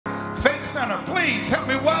Center. Please help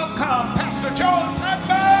me welcome Pastor Tudman.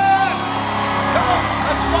 Come on,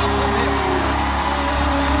 let's welcome him.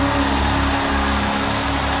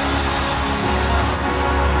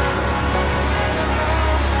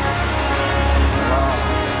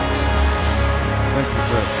 Thank you,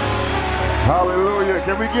 sir. Hallelujah.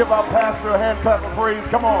 Can we give our pastor a hand clap of praise?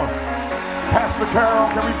 Come on. Pastor Carol,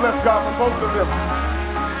 can we bless God for both of them?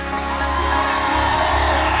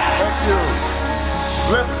 Thank you.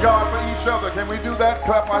 Bless God for each other. Can we do that?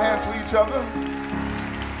 Clap our hands for each other.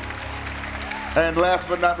 And last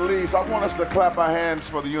but not least, I want us to clap our hands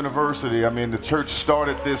for the university. I mean, the church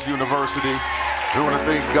started this university. We want to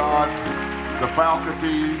thank God, the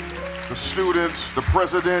faculty, the students, the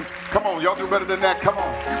president. Come on, y'all do better than that. Come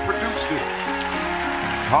on, you produced it.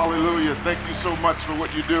 Hallelujah. Thank you so much for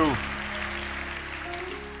what you do.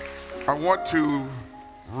 I want to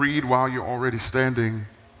read while you're already standing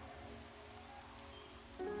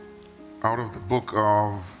out of the book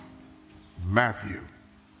of Matthew.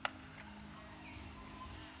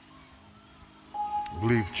 I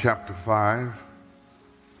believe chapter 5.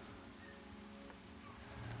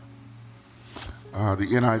 The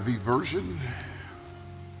NIV version.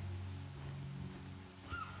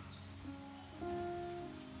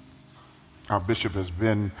 Our bishop has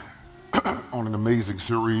been on an amazing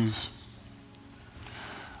series,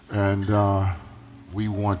 and we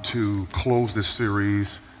want to close this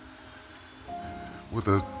series with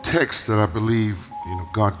a text that I believe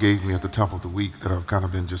God gave me at the top of the week that I've kind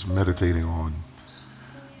of been just meditating on.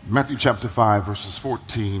 Matthew chapter 5, verses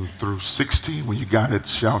 14 through 16. When you got it,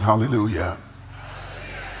 shout hallelujah.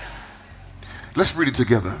 Let's read it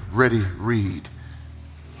together. Ready, read.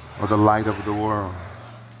 Or the light of the world.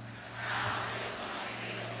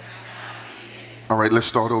 All right, let's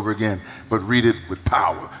start over again, but read it with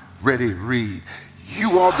power. Ready, read.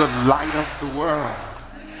 You are the light of the world.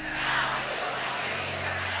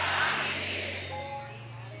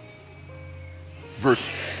 Verse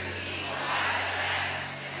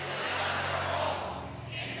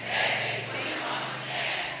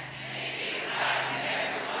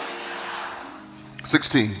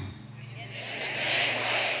 16.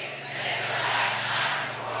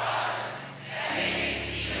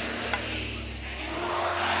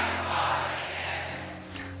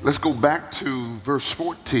 Let's go back to verse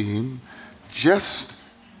 14, just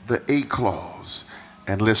the A clause,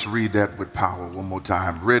 and let's read that with power one more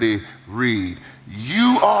time. Ready, read.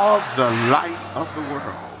 You are the light of the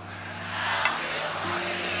world.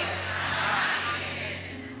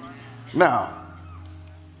 Now,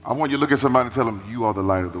 I want you to look at somebody and tell them, you are the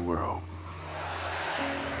light of the world.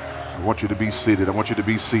 I want you to be seated. I want you to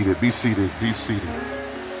be seated. Be seated. Be seated.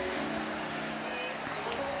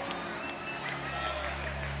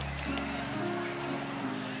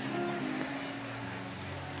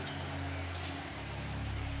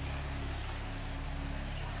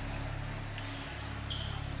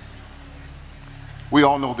 We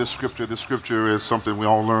all know this scripture. This scripture is something we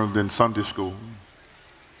all learned in Sunday school.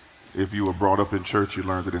 If you were brought up in church, you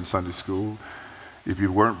learned it in Sunday school. If you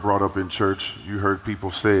weren't brought up in church, you heard people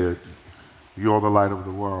say it. You are the light of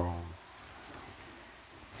the world.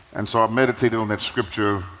 And so I meditated on that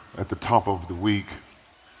scripture at the top of the week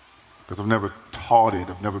because I've never taught it.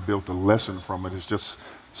 I've never built a lesson from it. It's just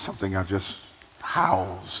something I just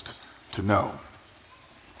housed to know.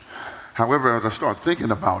 However, as I start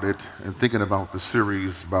thinking about it and thinking about the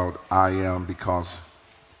series about I am because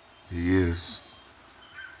He is,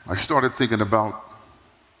 I started thinking about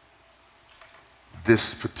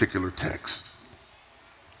this particular text.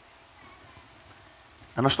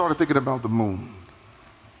 And I started thinking about the moon.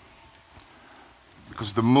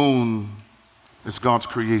 Because the moon is God's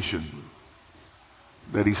creation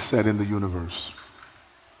that He set in the universe.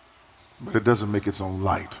 But it doesn't make its own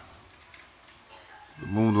light. The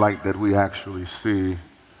moonlight that we actually see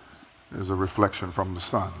is a reflection from the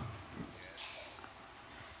sun.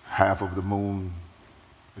 Half of the moon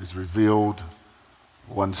is revealed.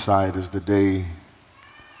 One side is the day,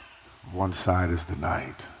 one side is the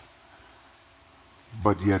night.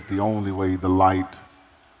 But yet the only way the light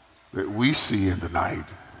that we see in the night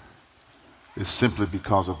is simply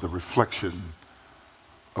because of the reflection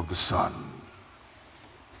of the sun.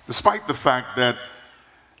 Despite the fact that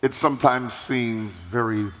it sometimes seems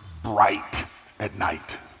very bright at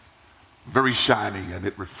night, very shiny, and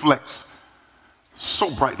it reflects so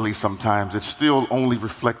brightly sometimes, it's still only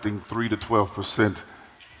reflecting 3 to 12%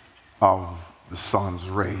 of the sun's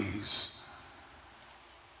rays.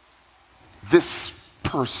 This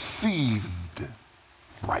perceived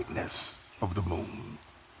brightness of the moon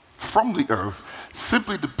from the earth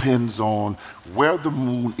simply depends on where the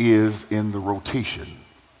moon is in the rotation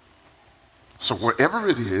So wherever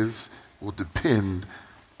it is will depend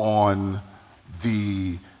on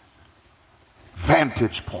the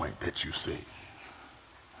vantage point that you see.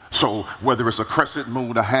 So whether it's a crescent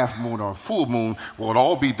moon, a half moon, or a full moon, will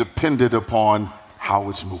all be dependent upon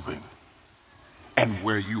how it's moving and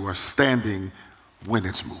where you are standing when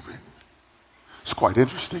it's moving. It's quite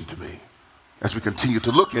interesting to me as we continue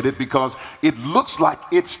to look at it, because it looks like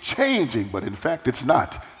it's changing, but in fact it's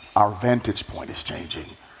not. Our vantage point is changing.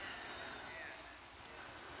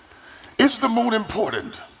 Is the moon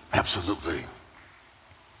important? Absolutely.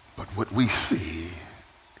 But what we see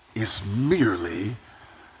is merely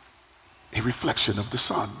a reflection of the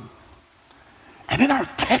sun. And in our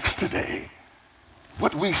text today,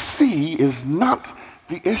 what we see is not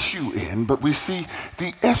the S-U-N, but we see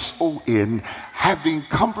the S-O-N having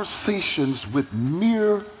conversations with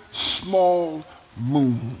mere small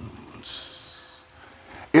moons.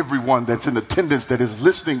 Everyone that's in attendance that is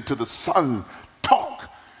listening to the sun talk,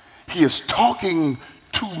 he is talking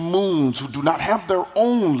to moons who do not have their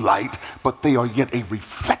own light, but they are yet a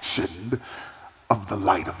reflection of the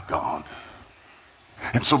light of God.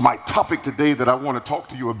 And so my topic today that I want to talk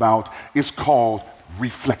to you about is called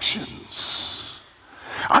reflections.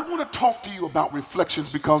 I want to talk to you about reflections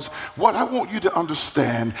because what I want you to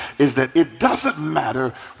understand is that it doesn't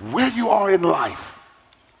matter where you are in life,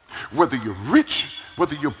 whether you're rich,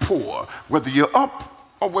 whether you're poor, whether you're up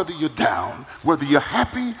or whether you're down, whether you're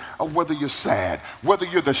happy or whether you're sad, whether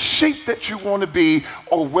you're the shape that you want to be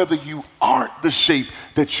or whether you aren't the shape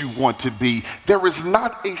that you want to be, there is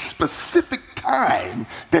not a specific time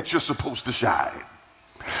that you're supposed to shine.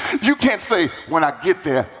 You can't say, when I get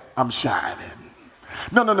there, I'm shining.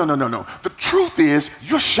 No. The truth is,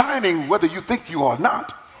 you're shining whether you think you are or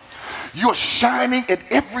not. You're shining in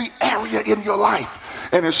every area in your life.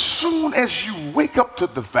 And as soon as you wake up to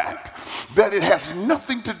the fact that it has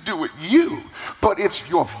nothing to do with you, but it's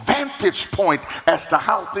your vantage point as to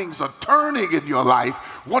how things are turning in your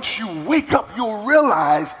life, once you wake up, you'll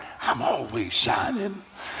realize, I'm always shining.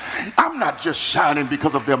 I'm not just shining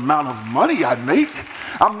because of the amount of money I make.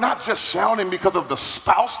 I'm not just shining because of the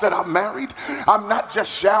spouse that I married. I'm not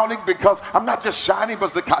just shining because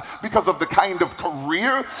of the kind of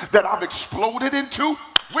career that I've exploded into.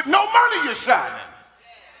 With no money, you're shining.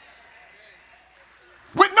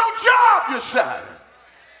 With no job, you're shining.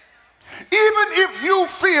 Even if you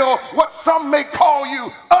feel what some may call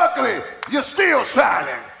you ugly, you're still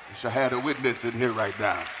shining. You should have a witness in here right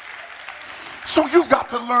now. So you've got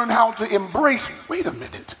to learn how to embrace, wait a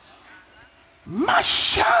minute, my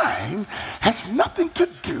shine has nothing to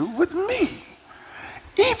do with me.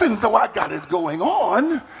 Even though I got it going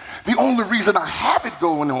on, the only reason I have it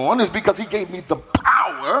going on is because he gave me the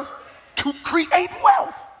power to create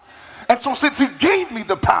wealth. And so since he gave me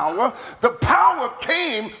the power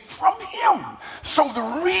came from him. So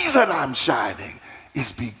the reason I'm shining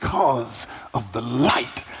is because of the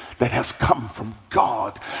light that has come from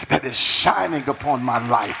God that is shining upon my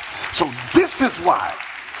life. So this is why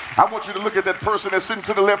I want you to look at that person that's sitting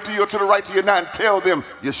to the left of you or to the right of you now and tell them,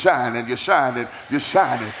 you're shining, you're shining, you're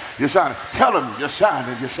shining, you're shining. Tell them, you're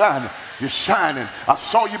shining, you're shining, you're shining. I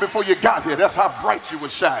saw you before you got here. That's how bright you were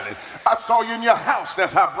shining. I saw you in your house.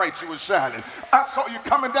 That's how bright you were shining. I saw you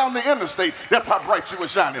coming down the interstate. That's how bright you were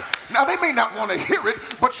shining. Now, they may not want to hear it,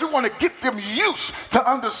 but you want to get them used to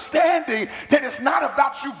understanding that it's not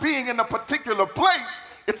about you being in a particular place.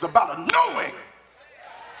 It's about a knowing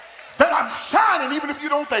that I'm shining even if you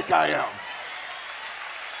don't think I am.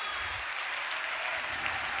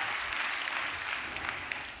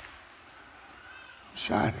 I'm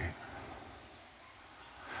shining.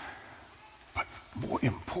 But more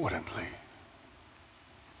importantly,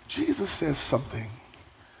 Jesus says something.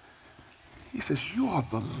 He says, you are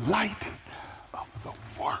the light of the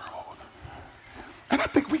world. And I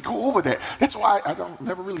think we go over that. That's why I don't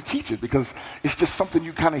never really teach it, because it's just something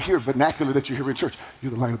you kind of hear, vernacular that you hear in church.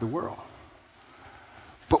 You're the light of the world.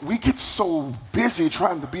 But we get so busy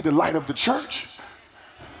trying to be the light of the church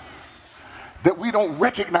that we don't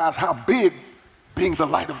recognize how big being the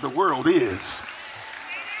light of the world is.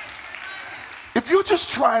 If you're just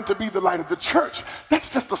trying to be the light of the church, that's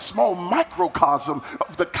just a small microcosm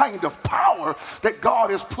of the kind of power that God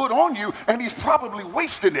has put on you, and he's probably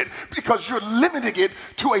wasting it because you're limiting it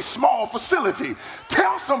to a small facility.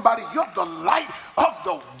 Tell somebody you're the light of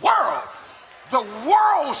the world. The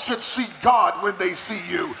world should see God when they see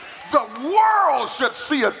you. The world should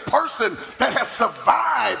see a person that has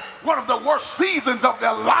survived one of the worst seasons of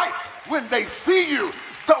their life when they see you.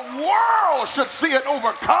 The world should see an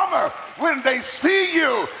overcomer when they see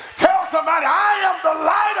you. Tell somebody, I am the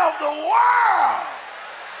light of the world.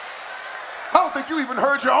 I don't think you even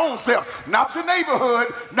heard your own self. Not your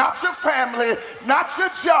neighborhood, not your family, not your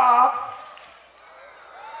job.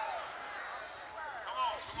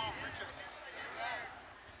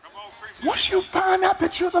 Once you find out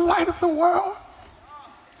that you're the light of the world,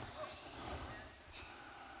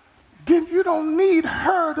 then you don't need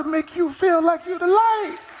her to make you feel like you're the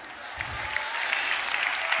light.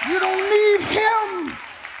 You don't need him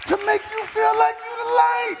to make you feel like you're the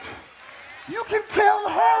light. You can tell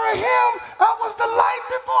her or him, I was the light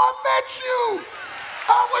before I met you.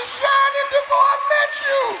 I was shining before I met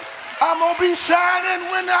you. I'm going to be shining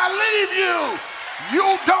when I leave you.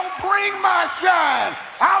 You don't bring my shine.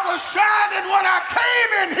 I was shining when I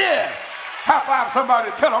came in here. High five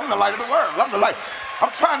somebody, tell them I'm the light of the world. I'm the light.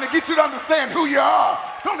 I'm trying to get you to understand who you are.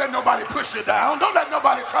 Don't let nobody push you down. Don't let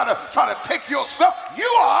nobody try to take your stuff. You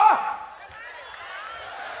are.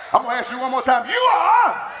 I'm going to ask you one more time. You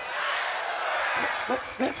are.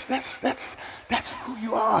 That's who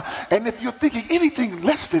you are. And if you're thinking anything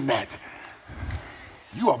less than that,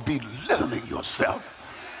 you are belittling yourself.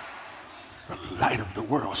 The light of the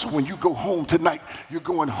world. So when you go home tonight, you're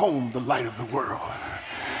going home the light of the world.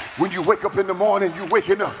 When you wake up in the morning, you're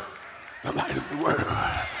waking up the light of the world.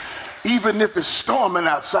 Even if it's storming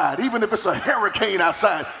outside, even if it's a hurricane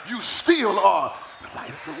outside, you still are the light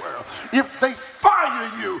of the world. If they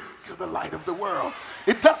fire you, you're the light of the world.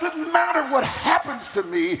 It doesn't matter what happens to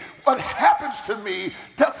me. What happens to me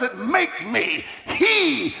doesn't make me.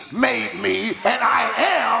 He made me, and I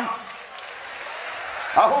am.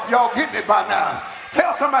 I hope y'all getting it by now.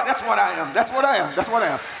 Tell somebody, that's what I am. That's what I am. That's what I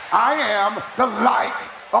am. I am the light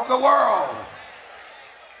of the world.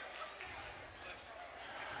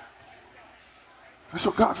 And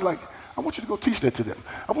so God's like, I want you to go teach that to them.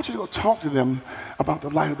 I want you to go talk to them about the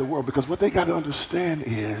light of the world, because what they got to understand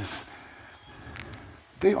is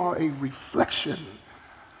they are a reflection.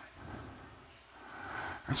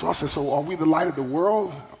 And so I said, so are we the light of the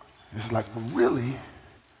world? It's like, well, really,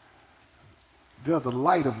 they're the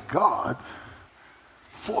light of God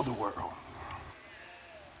for the world.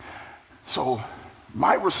 So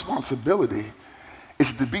my responsibility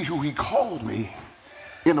is to be who he called me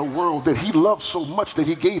in a world that he loves so much that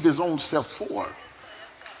he gave his own self for.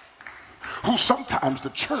 Who sometimes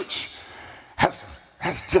the church has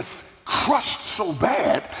just crushed so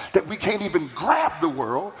bad that we can't even grab the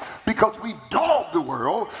world because we've dogged the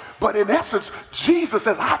world. But in essence, Jesus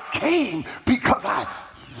says, I came because I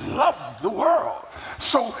love the world.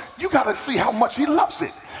 So you got to see how much he loves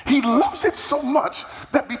it. He loves it so much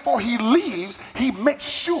that before he leaves, he makes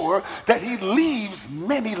sure that he leaves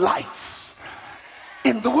many lights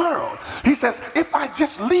in the world. He says, if I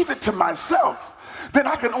just leave it to myself, then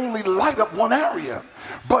I can only light up one area.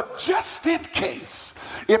 But just in case,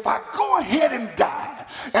 if I go ahead and die,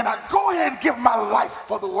 and I go ahead and give my life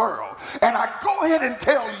for the world, and I go ahead and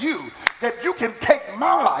tell you that you can take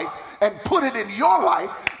my life and put it in your life,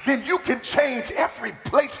 then you can change every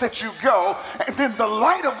place that you go, and then the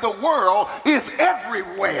light of the world is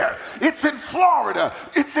everywhere. It's in Florida,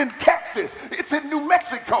 it's in Texas, it's in New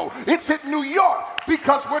Mexico, it's in New York,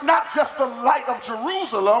 because we're not just the light of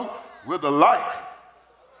Jerusalem, we're the light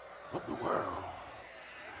of the world.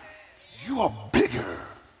 You are bigger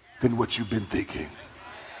than what you've been thinking.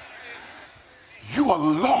 You are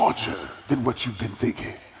larger than what you've been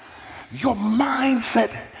thinking. Your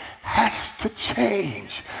mindset has to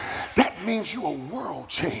change. That means you're a world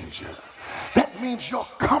changer. That means your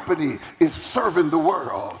company is serving the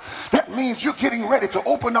world. That means you're getting ready to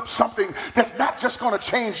open up something that's not just going to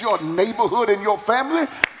change your neighborhood and your family.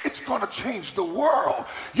 It's going to change the world.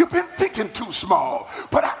 You've been thinking too small,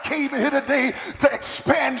 but I came here today to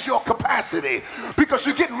expand your capacity, because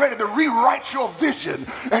you're getting ready to rewrite your vision.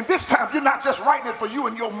 And this time you're not just writing it for you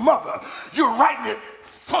and your mother. You're writing it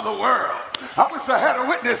for the world. I wish I had a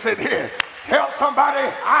witness in here. Tell somebody,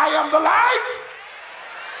 I am the light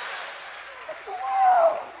of the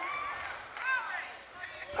world.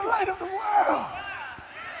 The light of the world.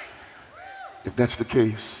 If that's the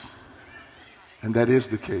case, and that is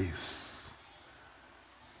the case,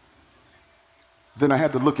 then I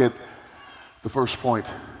had to look at the first point,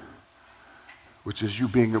 which is you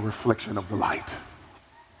being a reflection of the light.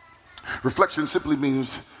 Reflection simply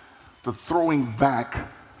means the throwing back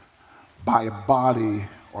by a body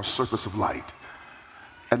or surface of light.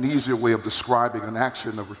 An easier way of describing an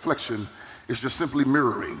action of reflection is just simply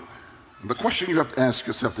mirroring. And the question you have to ask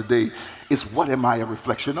yourself today is, what am I a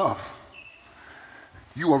reflection of?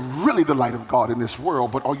 You are really the light of God in this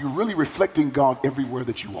world, but are you really reflecting God everywhere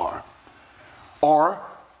that you are? Or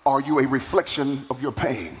are you a reflection of your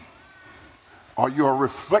pain? Are you a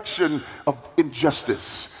reflection of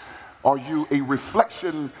injustice? Are you a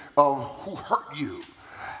reflection of who hurt you?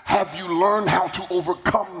 Have you learned how to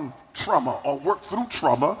overcome trauma or work through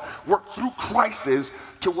crisis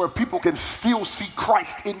to where people can still see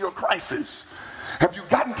Christ in your crisis? Have you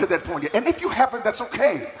gotten to that point yet? And if you haven't, that's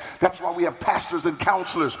okay. That's why we have pastors and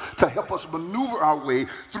counselors to help us maneuver our way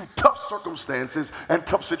through tough circumstances and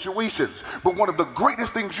tough situations. But one of the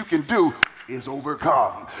greatest things you can do is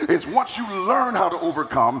overcome. It's once you learn how to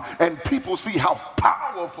overcome and people see how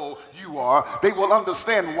powerful you are, they will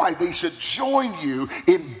understand why they should join you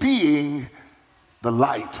in being the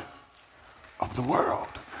light of the world.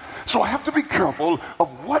 So I have to be careful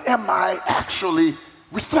of what am I actually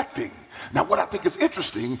reflecting. Now, what I think is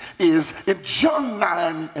interesting is in John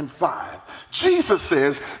 9:5, Jesus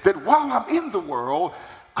says that while I'm in the world,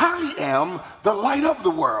 I am the light of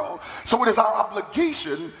the world. So it is our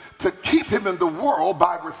obligation to keep him in the world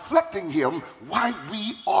by reflecting him while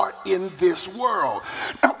we are in this world.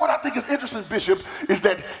 Now, what I think is interesting, Bishop, is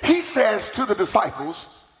that he says to the disciples,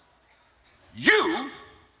 you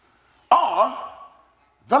are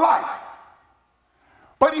the light.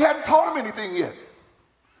 But he hadn't taught them anything yet.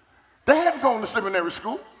 They hadn't gone to seminary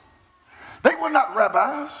school. They were not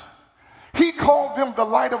rabbis. He called them the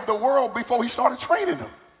light of the world before he started training them.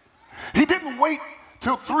 He didn't wait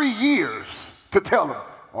till 3 years to tell them,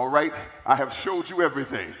 all right, I have showed you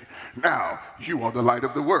everything. Now, you are the light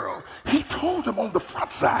of the world. He told them on the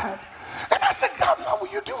front side. And I said, God, why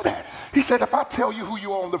would you do that? He said, if I tell you who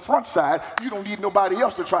you are on the front side, you don't need nobody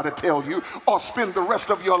else to try to tell you or spend the rest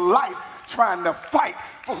of your life trying to fight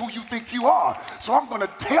for who you think you are. So I'm going to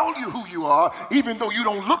tell you who you are, even though you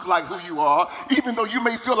don't look like who you are, even though you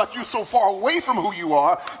may feel like you're so far away from who you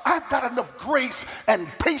are. I've got enough grace and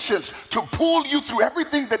patience to pull you through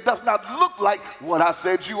everything that does not look like what I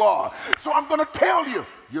said you are. So I'm going to tell you,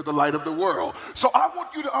 you're the light of the world. So I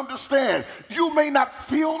want you to understand, you may not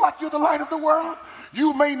feel like you're the light of the world.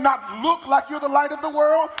 You may not look like you're the light of the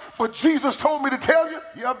world, but Jesus told me to tell you,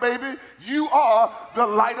 yeah, baby, you are the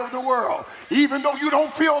light of the world. Even though you don't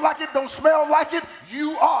feel like it, don't smell like it,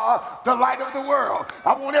 you are the light of the world.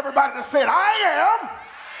 I want everybody to say it, I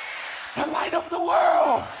am the light of the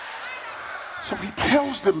world. So he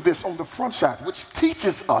tells them this on the front side, which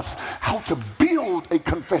teaches us how to build a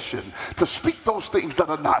confession, to speak those things that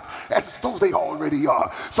are not as though they already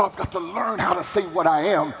are. So I've got to learn how to say what I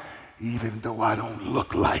am, even though I don't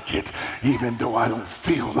look like it, even though I don't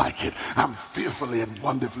feel like it. I'm fearfully and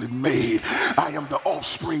wonderfully made. I am the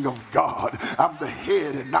offspring of God. I'm the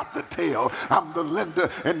head and not the tail. I'm the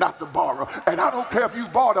lender and not the borrower. And I don't care if you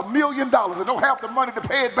borrowed $1 million and don't have the money to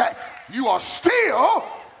pay it back. You are still...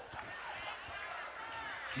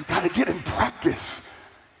 You got to get in practice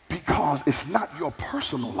because it's not your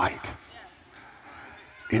personal light.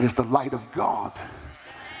 It is the light of God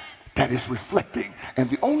that is reflecting. And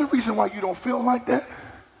the only reason why you don't feel like that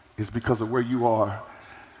is because of where you are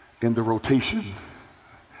in the rotation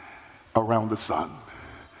around the sun.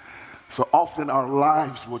 So often our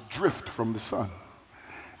lives will drift from the sun.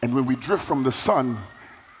 And when we drift from the sun,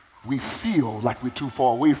 we feel like we're too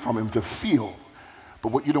far away from him to feel.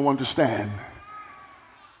 But what you don't understand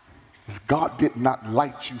is God did not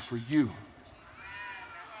light you for you.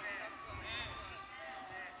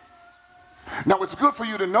 Now, it's good for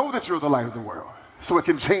you to know that you're the light of the world, so it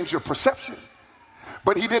can change your perception.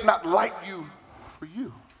 But he did not light you for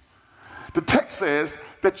you. The text says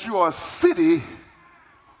that you are a city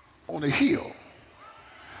on a hill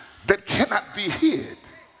that cannot be hid.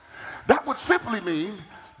 That would simply mean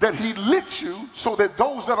that he lit you so that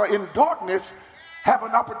those that are in darkness have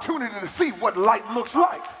an opportunity to see what light looks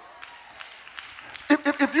like.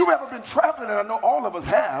 If you've ever been traveling, and I know all of us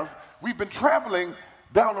have, we've been traveling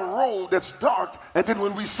down a road that's dark, and then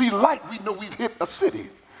when we see light, we know we've hit a city.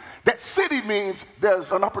 That city means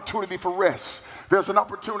there's an opportunity for rest. There's an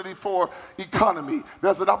opportunity for economy.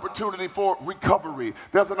 There's an opportunity for recovery.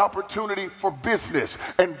 There's an opportunity for business.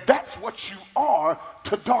 And that's what you are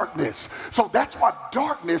to darkness. So that's why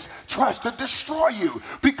darkness tries to destroy you,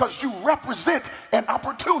 because you represent an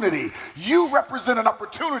opportunity. You represent an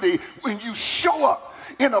opportunity when you show up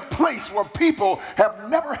in a place where people have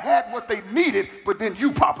never had what they needed, but then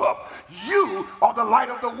you pop up. You are the light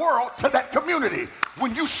of the world to that community.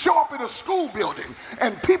 When you show up in a school building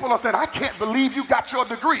and people are saying, I can't believe you got your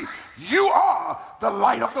degree, you are the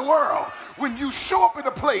light of the world. When you show up in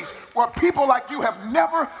a place where people like you have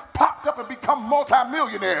never popped up and become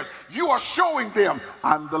multimillionaires, you are showing them,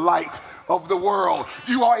 I'm the light of the world.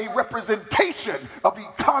 You are a representation of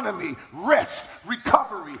economy, rest,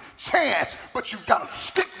 recovery, chance, but you've got to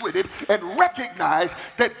stick with it and recognize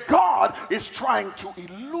that God is trying to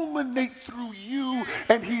illuminate through you,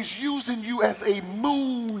 and he's using you as a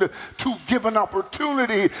moon to give an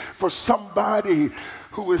opportunity for somebody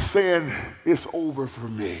who is saying, it's over for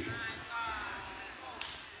me.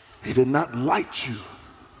 He did not light you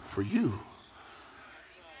for you.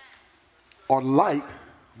 Or light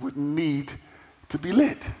would need to be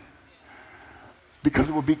lit because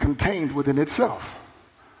it would be contained within itself.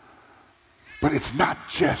 But it's not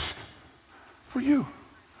just for you.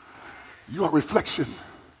 You are a reflection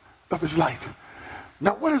of his light.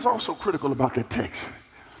 Now, what is also critical about that text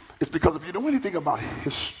is because if you know anything about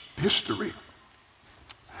history,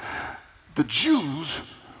 the Jews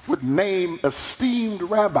would name esteemed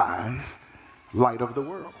rabbis light of the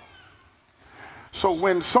world. So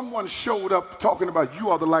when someone showed up talking about you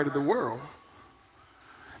are the light of the world,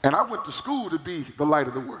 and I went to school to be the light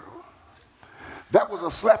of the world, that was a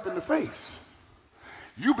slap in the face.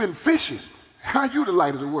 You've been fishing. How are you the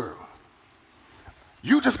light of the world?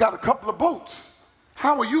 You just got a couple of boats.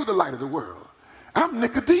 How are you the light of the world? I'm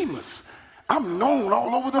Nicodemus. I'm known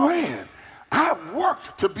all over the land. I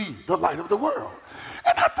worked to be the light of the world.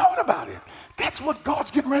 And I thought about it. That's what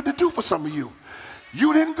God's getting ready to do for some of you.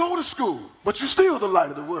 You didn't go to school, but you're still the light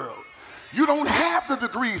of the world. You don't have the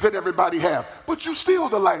degrees that everybody have, but you're still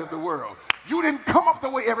the light of the world. You didn't come up the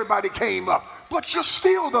way everybody came up, but you're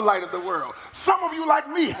still the light of the world. Some of you, like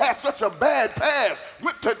me, had such a bad past,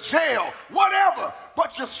 went to jail, whatever,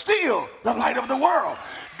 but you're still the light of the world.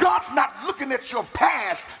 God's not looking at your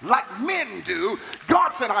past like men do.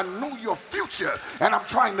 God said, I know your future, and I'm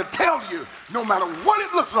trying to tell you, no matter what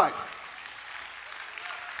it looks like,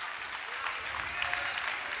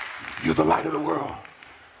 you're the light of the world.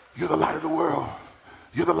 You're the light of the world.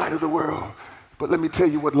 You're the light of the world. But let me tell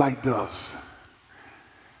you what light does.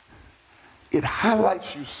 It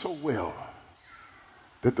highlights you so well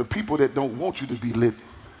that the people that don't want you to be lit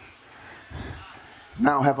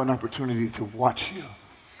now have an opportunity to watch you.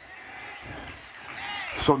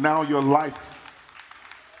 So now your life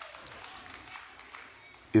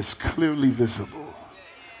is clearly visible.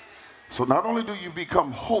 So not only do you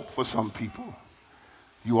become hope for some people,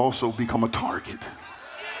 you also become a target.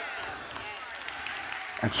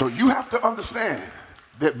 And so you have to understand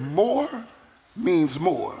that more means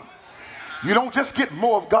more. You don't just get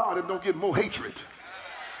more of God and don't get more hatred.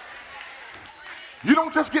 You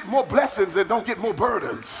don't just get more blessings and don't get more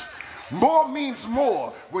burdens. More means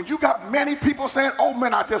more. When you got many people saying, oh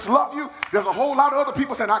man, I just love you, there's a whole lot of other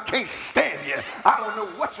people saying, I can't stand you. I don't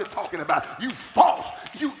know what you're talking about. You false,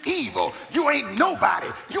 you evil, you ain't nobody.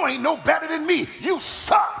 You ain't no better than me. You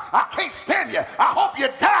suck. I can't stand you. I hope you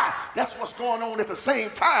die. That's what's going on at the same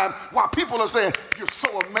time while people are saying, you're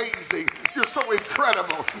so amazing. You're so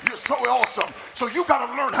incredible. You're so awesome. So you got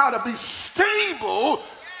to learn how to be stable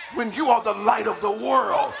when you are the light of the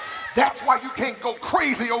world. That's why you can't go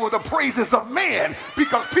crazy over the praises of man,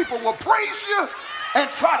 because people will praise you and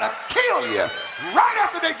try to kill you right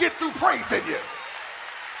after they get through praising you.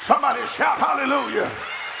 Somebody shout hallelujah.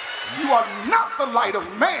 You are not the light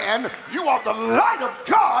of man. You are the light of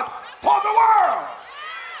God for the world.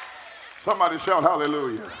 Somebody shout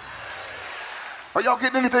hallelujah. Are y'all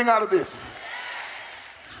getting anything out of this?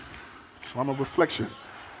 So I'm a reflection.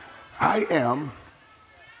 I am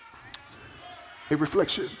a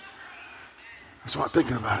reflection. I started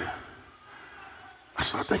thinking about it.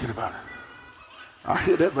 I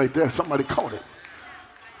hear that right there. Somebody caught it.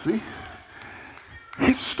 See?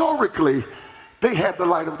 Historically, they had the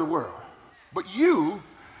light of the world. But you,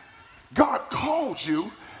 God called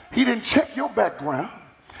you. He didn't check your background.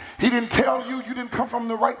 He didn't tell you you didn't come from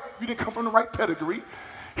the right pedigree.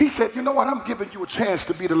 He said, you know what? I'm giving you a chance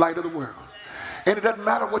to be the light of the world. And it doesn't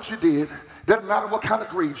matter what you did. Doesn't matter what kind of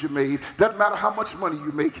grades you made. Doesn't matter how much money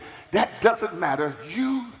you make. That doesn't matter.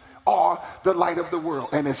 You are the light of the world.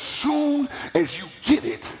 And as soon as you get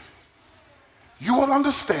it, you will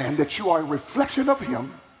understand that you are a reflection of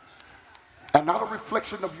him and not a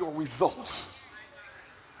reflection of your results.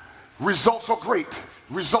 Results are great.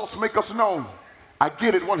 Results make us known. I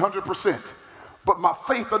get it 100%. But my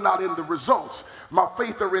faith are not in the results. My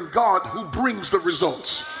faith are in God who brings the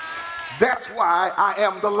results. That's why I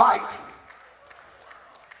am the light.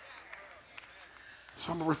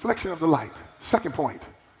 So I'm a reflection of the light. Second point,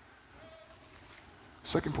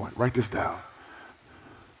 write this down.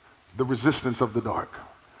 The resistance of the dark.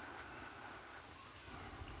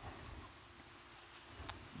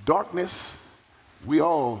 Darkness, we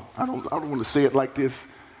all, I don't want to say it like this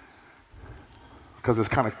because it's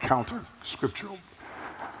kind of counter-scriptural.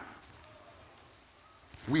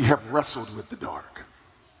 We have wrestled with the dark.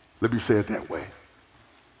 Let me say it that way.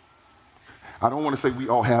 I don't want to say we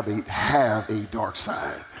all have a dark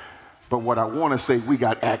side, but what I want to say, we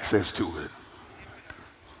got access to it.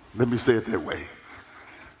 Let me say it that way.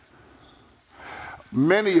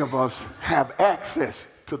 Many of us have access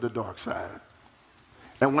to the dark side.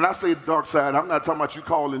 And when I say dark side, I'm not talking about you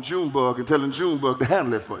calling Junebug and telling Junebug to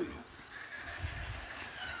handle it for you.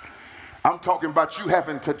 I'm talking about you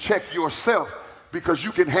having to check yourself because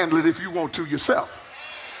you can handle it if you want to yourself.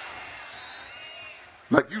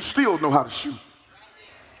 Like you still know how to shoot.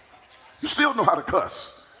 You still know how to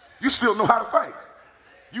cuss. You still know how to fight.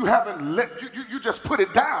 You haven't you just put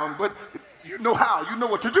it down, but you know how, you know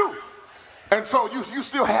what to do. And so you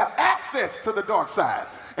still have access to the dark side.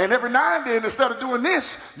 And every now and then, instead of doing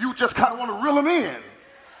this, you just kind of want to reel them in.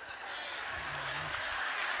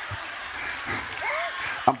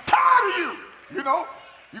 I'm tired of you, you know?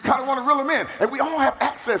 You kind of want to reel them in. And we all have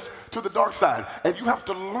access to the dark side. And you have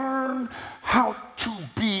to learn how to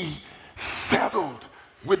be settled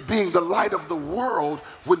with being the light of the world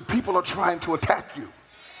when people are trying to attack you.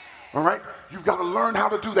 All right? You've got to learn how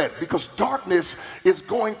to do that because darkness is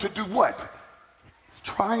going to do what?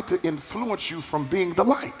 Trying to influence you from being the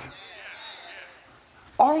light.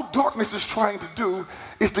 All darkness is trying to do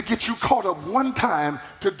is to get you caught up one time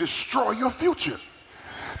to destroy your future,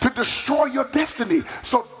 to destroy your destiny.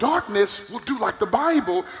 So darkness will do like the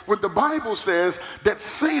Bible when the Bible says that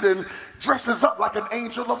Satan dresses up like an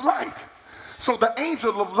angel of light. So the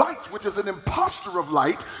angel of light, which is an imposter of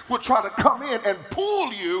light, will try to come in and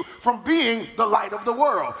pull you from being the light of the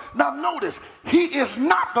world. Now notice, he is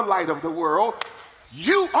not the light of the world.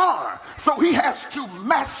 You are. So he has to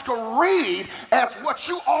masquerade as what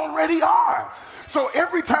you already are. So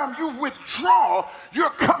every time you withdraw,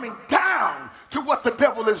 you're coming down to what the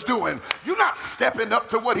devil is doing. You're not stepping up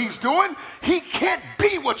to what he's doing. He can't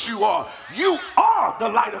be what you are. You are the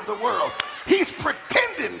light of the world. He's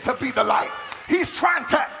pretending to be the light. He's trying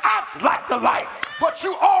to act like the light, but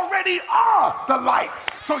you already are the light.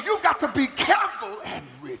 So you've got to be careful and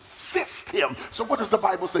resist him. So what does the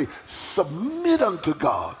Bible say? Submit unto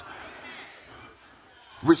God.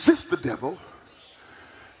 Resist the devil,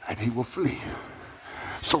 and he will flee.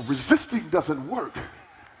 So resisting doesn't work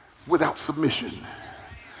without submission.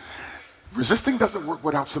 Resisting doesn't work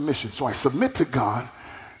without submission. So I submit to God.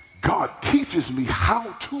 God teaches me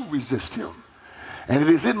how to resist him. And it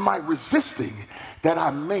is in my resisting that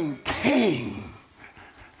I maintain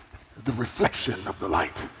the reflection of the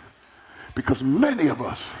light. Because many of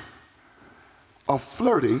us are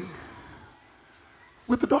flirting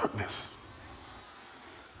with the darkness.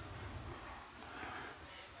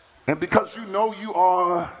 And because you know you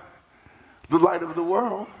are the light of the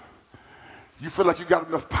world, you feel like you got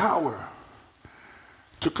enough power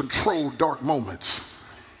to control dark moments.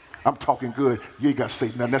 I'm talking good. You ain't got to say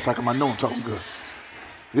nothing. That's how come I know I'm talking good.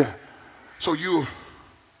 Yeah. So you're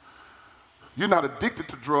not addicted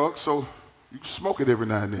to drugs, so you can smoke it every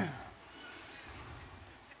now and then.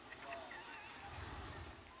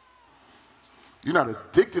 You're not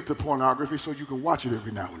addicted to pornography, so you can watch it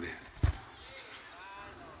every now and then.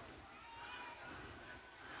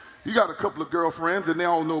 You got a couple of girlfriends, and they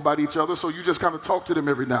all know about each other, so you just kind of talk to them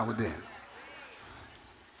every now and then.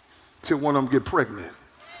 Till one of them get pregnant.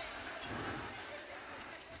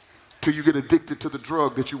 Till you get addicted to the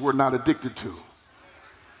drug that you were not addicted to.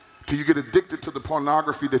 Till you get addicted to the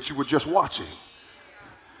pornography that you were just watching.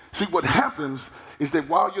 See, what happens is that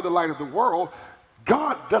while you're the light of the world,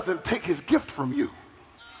 God doesn't take his gift from you.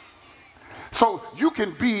 So you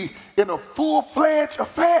can be in a full-fledged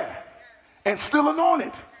affair and still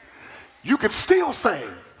anointed. You can still sing.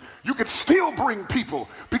 You can still bring people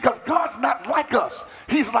because God's not like us.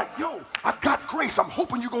 He's like, yo, I got grace. I'm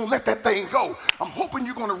hoping you're going to let that thing go. I'm hoping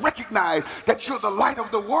you're going to recognize that you're the light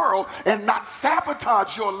of the world and not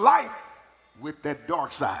sabotage your life with that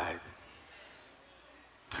dark side.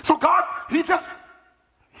 So God, he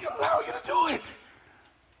allow you to do it.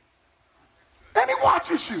 And he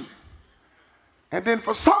watches you. And then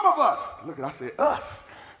for some of us, look, I said us.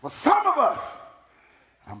 For some of us,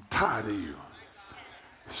 I'm tired of you.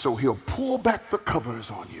 So he'll pull back the covers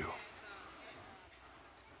on you.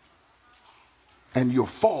 And you'll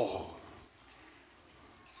fall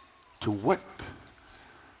to what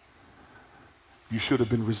you should have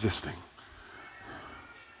been resisting.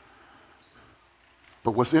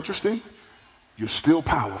 But what's interesting, you're still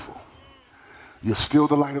powerful. You're still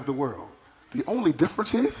the light of the world. The only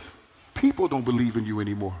difference is people don't believe in you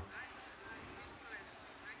anymore.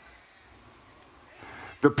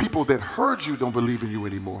 The people that heard you don't believe in you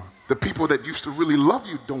anymore. The people that used to really love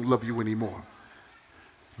you don't love you anymore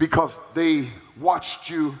because they watched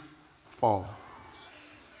you fall.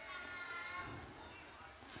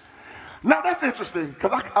 Now that's interesting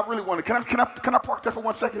because I really want to, can I park there for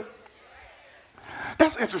 1 second?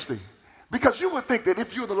 That's interesting because you would think that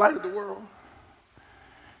if you're the light of the world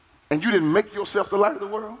and you didn't make yourself the light of the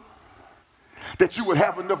world, that you would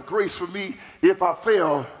have enough grace for me if I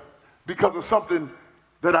fell because of something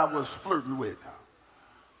that I was flirting with.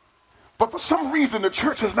 But for some reason, the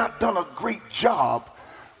church has not done a great job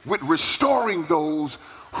with restoring those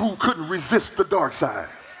who couldn't resist the dark side.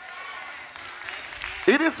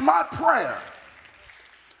 It is my prayer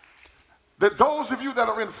that those of you that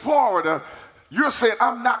are in Florida, you're saying,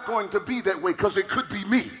 I'm not going to be that way because it could be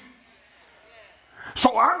me.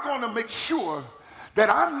 So I'm going to make sure that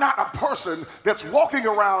I'm not a person that's walking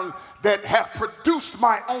around that has produced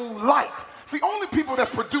my own light. See, only people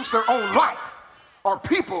that produce their own light are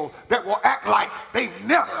people that will act like they've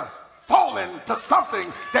never fallen to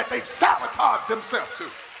something that they've sabotaged themselves to.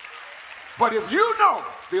 But if you know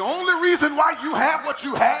the only reason why you have what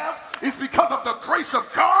you have is because of the grace of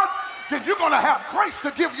God, then you're going to have grace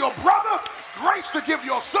to give your brother, grace to give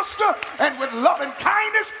your sister, and with love and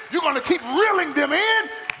kindness, you're going to keep reeling them in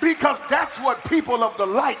because that's what people of the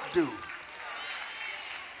light do.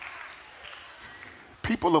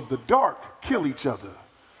 People of the dark kill each other.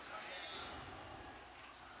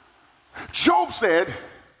 Job said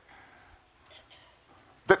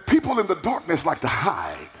that people in the darkness like to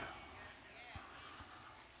hide.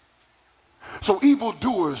 So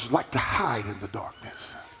evildoers like to hide in the darkness.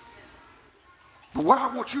 But what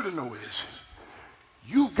I want you to know is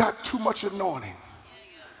you've got too much anointing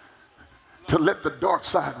to let the dark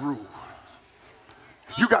side rule.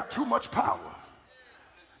 You got too much power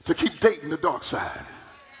to keep dating the dark side.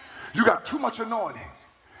 You got too much anointing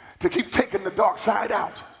to keep taking the dark side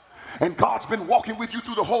out. And God's been walking with you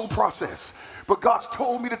through the whole process. But God's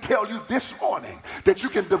told me to tell you this morning that you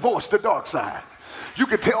can divorce the dark side. You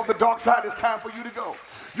can tell the dark side it's time for you to go.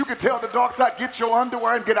 You can tell the dark side, get your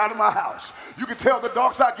underwear and get out of my house. You can tell the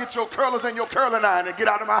dark side, get your curlers and your curling iron and get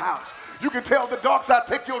out of my house. You can tell the dark side,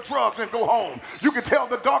 take your drugs and go home. You can tell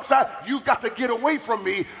the dark side, you've got to get away from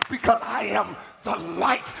me because I am the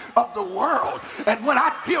light of the world. And when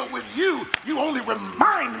I deal with you, you only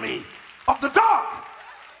remind me of the dark.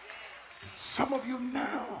 Some of you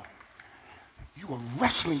now, you are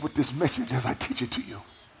wrestling with this message as I teach it to you.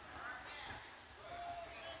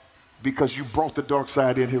 Because you brought the dark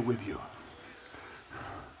side in here with you.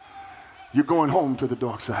 You're going home to the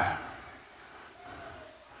dark side.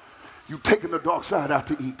 You've taken the dark side out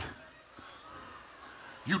to eat.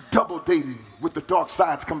 You double dating with the dark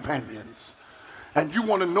side's companions. And you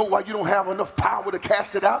want to know why you don't have enough power to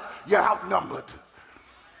cast it out? You're outnumbered.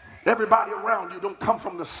 Everybody around you don't come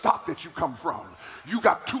from the stock that you come from. You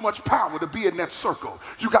got too much power to be in that circle.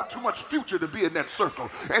 You got too much future to be in that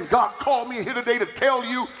circle. And God called me here today to tell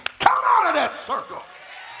you, come out of that circle.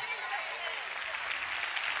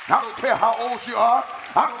 I don't care how old you are.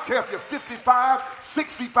 I don't care if you're 55,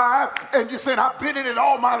 65, and you're saying, I've been in it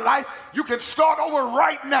all my life. You can start over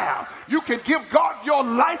right now. You can give God your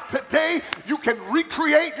life today. You can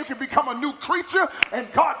recreate. You can become a new creature,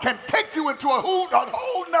 and God can take you into a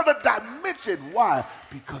whole nother dimension. Why?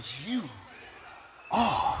 Because you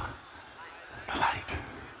are the light.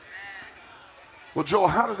 Well, Joel,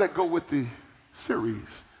 how does that go with the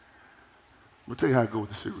series? I'll tell you how it goes with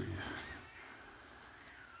the series.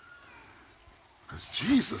 Because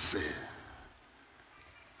Jesus said,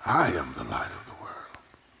 I am the light of the world.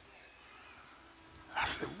 I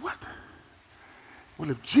said, what? Well,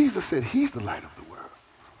 if Jesus said he's the light of the world,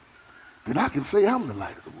 then I can say I'm the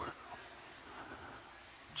light of the world.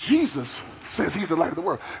 Jesus says he's the light of the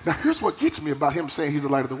world. Now, here's what gets me about him saying he's the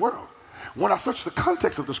light of the world. When I search the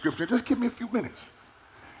context of the scripture, just give me a few minutes.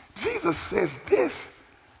 Jesus says this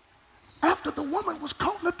after the woman was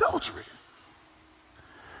caught in adultery.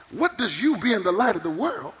 What does you being the light of the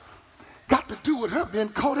world got to do with her being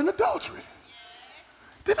caught in adultery?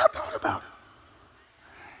 Then I thought about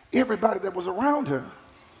it. Everybody that was around her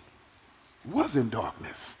was in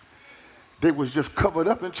darkness. They was just covered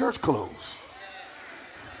up in church clothes.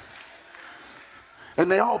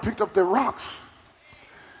 And they all picked up their rocks.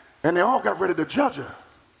 And they all got ready to judge her.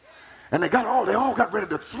 And they all got ready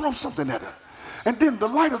to throw something at her. And then the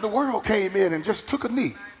light of the world came in and just took a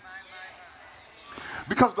knee.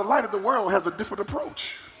 Because the light of the world has a different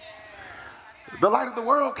approach. The light of the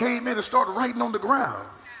world came in and started writing on the ground.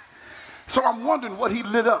 So I'm wondering what he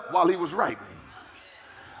lit up while he was writing.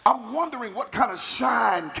 I'm wondering what kind of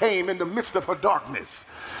shine came in the midst of her darkness.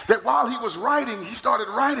 That while he was writing, he started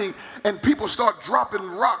writing, and people start dropping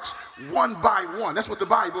rocks one by one. That's what the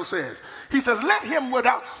Bible says. He says, let him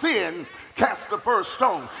without sin cast the first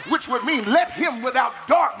stone, which would mean let him without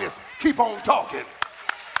darkness keep on talking.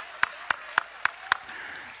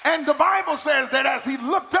 And the Bible says that as he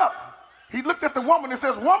looked up, he looked at the woman and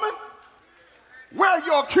says, woman, where are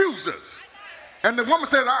your accusers? And the woman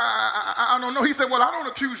says, I don't know. He said, well, I don't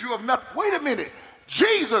accuse you of nothing. Wait a minute.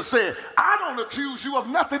 Jesus said, I don't accuse you of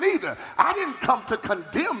nothing either. I didn't come to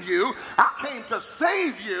condemn you. I came to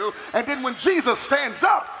save you. And then when Jesus stands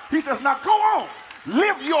up, he says, now go on,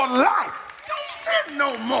 live your life. Don't sin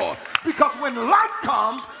no more. Because when light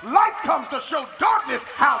comes to show darkness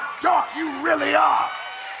how dark you really are.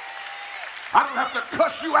 I don't have to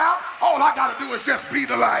cuss you out. All I got to do is just be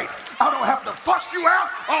the light. I don't have to fuss you out.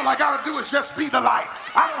 All I got to do is just be the light.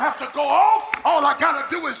 I don't have to go off. All I got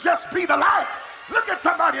to do is just be the light. Look at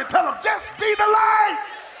somebody and tell them, just be the light.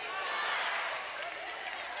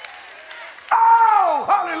 Oh,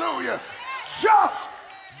 hallelujah. Just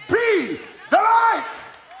be the light.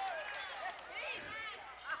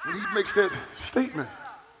 When he makes that statement,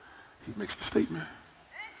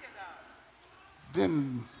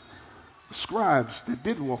 then the scribes that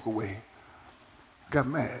didn't walk away got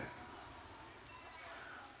mad.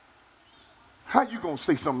 How you gonna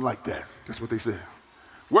say something like that? That's what they said.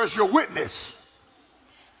 Where's your witness?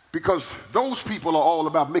 Because those people are all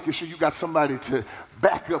about making sure you got somebody to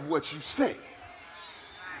back up what you say.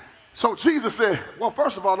 So Jesus said, well,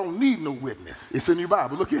 first of all, I don't need no witness. It's in your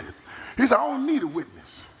Bible, look at it. He said, I don't need a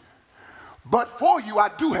witness. But for you, I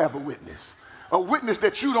do have a witness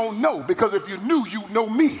that you don't know, because if you knew, you know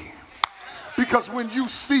me. Because when you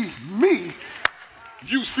see me,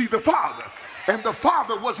 you see the Father. And the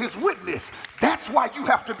Father was his witness. That's why you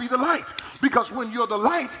have to be the light. Because when you're the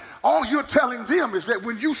light, all you're telling them is that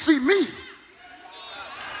when you see me,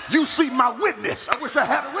 you see my witness. I wish I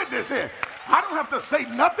had a witness here. I don't have to say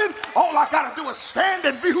nothing. All I got to do is stand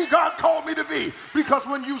and be who God called me to be. Because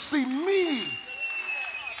when you see me.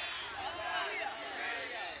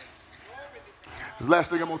 The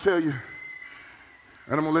last thing I'm going to tell you,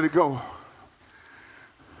 and I'm going to let it go.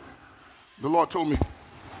 The Lord told me,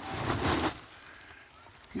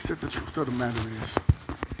 he said the truth of the matter is,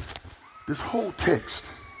 this whole text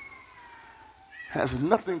has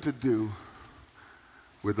nothing to do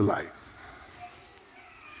with the light.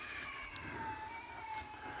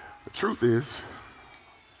 The truth is,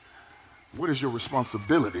 what is your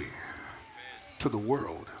responsibility to the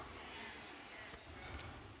world?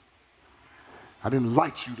 I didn't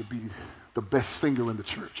light you to be the best singer in the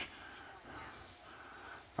church.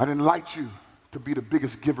 I didn't light you to be the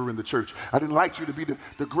biggest giver in the church. I didn't light you to be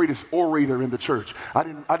the greatest orator in the church. I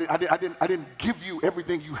didn't give you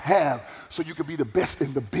everything you have so you could be the best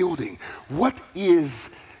in the building. What is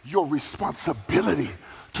your responsibility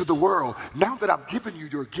to the world? Now that I've given you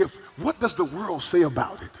your gift, what does the world say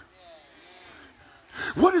about it?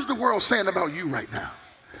 What is the world saying about you right now?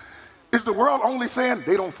 Is the world only saying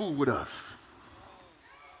they don't fool with us?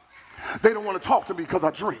 They don't want to talk to me because I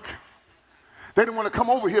drink. They don't want to come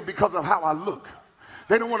over here because of how I look.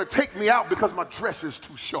 They don't want to take me out because my dress is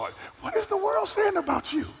too short. What is the world saying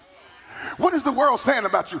about you? What is the world saying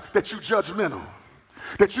about you? That you're judgmental.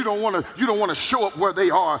 That you don't want to show up where they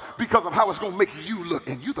are because of how it's going to make you look.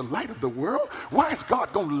 And you the light of the world? Why is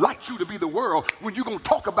God going to light you to be the world when you're going to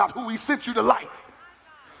talk about who he sent you to light?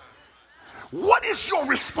 What is your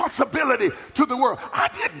responsibility to the world? I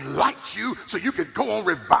didn't light you so you could go on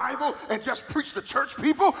revival and just preach to church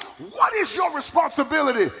people. What is your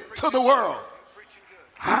responsibility to the world?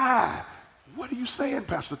 What are you saying,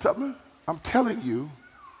 Pastor Tudman? I'm telling you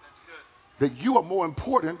that you are more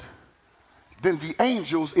important than the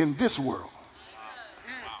angels in this world.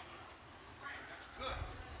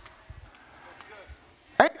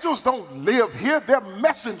 Angels don't live here. They're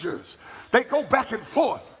messengers. They go back and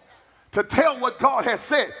forth to tell what God has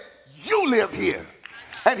said. You live here,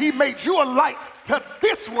 and he made you a light to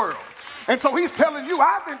this world. And so he's telling you,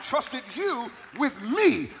 I've entrusted you with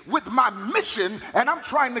me, with my mission, and I'm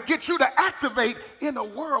trying to get you to activate in a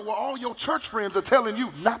world where all your church friends are telling you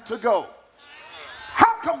not to go.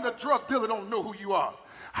 How come the drug dealer don't know who you are?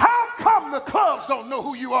 How come the clubs don't know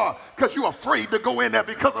who you are? Because you're afraid to go in there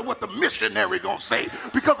because of what the missionary gonna say,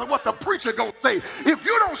 because of what the preacher gonna say. If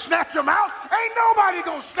you don't snatch them out, ain't nobody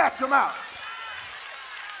gonna snatch them out.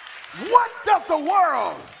 What does the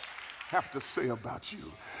world have to say about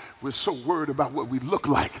you? We're so worried about what we look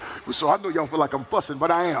like. So I know y'all feel like I'm fussing,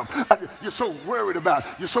 but I am. You're so worried about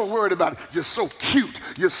it. You're so worried about it. You're so cute.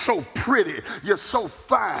 You're so pretty. You're so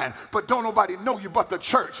fine. But don't nobody know you but the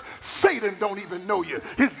church. Satan don't even know you.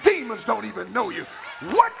 His demons don't even know you.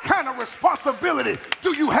 What kind of responsibility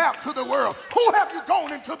do you have to the world? Who have you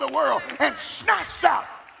gone into the world and snatched out?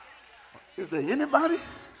 Is there anybody?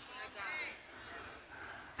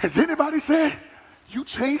 Has anybody said, you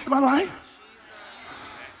changed my life?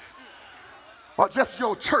 Or just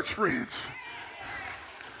your church friends?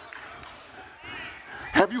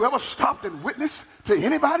 Have you ever stopped and witnessed to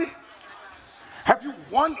anybody? Have you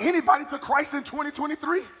won anybody to Christ in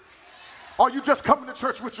 2023? Or you just coming to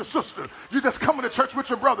church with your sister? You just coming to church with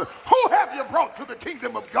your brother? Who have you brought to the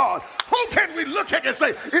kingdom of God? Who can we look at and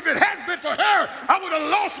say, if it hadn't been for her, I would have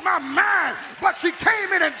lost my mind, but she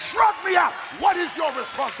came in and drugged me out. What is your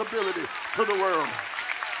responsibility to the world?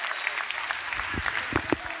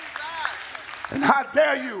 And how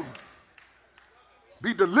dare you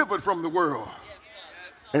be delivered from the world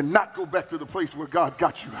and not go back to the place where God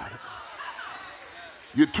got you out of?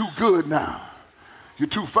 You're too good now. You're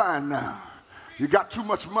too fine now. You got too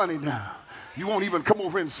much money now. You won't even come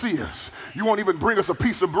over and see us. You won't even bring us a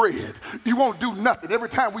piece of bread. You won't do nothing. Every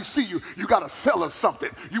time we see you, you got to sell us something.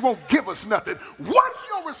 You won't give us nothing. What's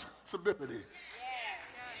your responsibility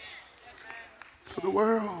to the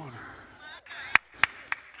world?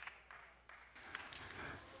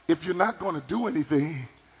 If you're not going to do anything,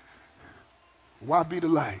 why be the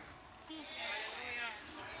light?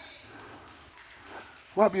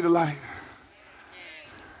 Why be the light?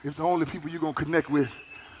 If the only people you're going to connect with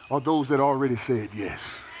are those that already said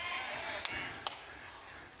yes.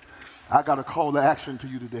 I got a call to action to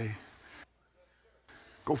you today.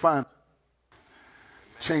 Go find,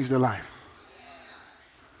 change their life.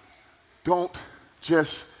 Don't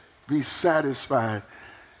just be satisfied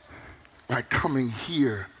by coming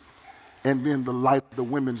here and being the light of the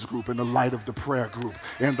women's group and the light of the prayer group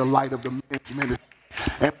and the light of the men's ministry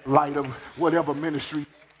and the light of whatever ministry.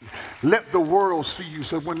 Let the world see you,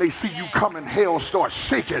 so when they see you coming, hell starts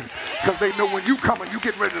shaking, because they know when you coming, you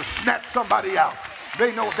getting ready to snatch somebody out.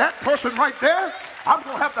 They know that person right there, I'm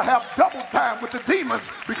going to have double time with the demons,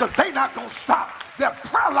 because they not going to stop. Their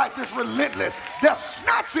prayer life is relentless. Their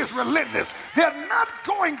snatch is relentless. They're not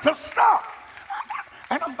going to stop.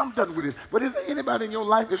 And I'm done with it. But is there anybody in your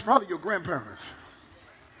life, it's probably your grandparents,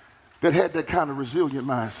 that had that kind of resilient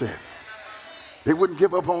mindset? They wouldn't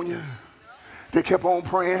give up on you. They kept on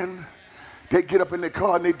praying. They get up in their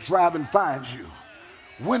car and they drive and find you.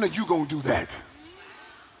 When are you going to do that?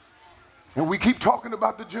 And we keep talking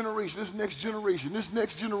about the generation, this next generation, this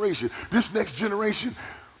next generation, this next generation.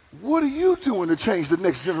 What are you doing to change the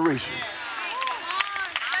next generation?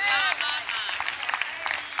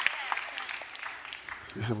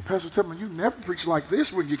 They said, well, Pastor Tudman, you never preached like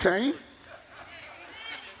this when you came.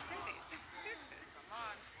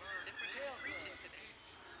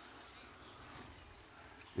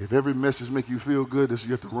 If every message make you feel good,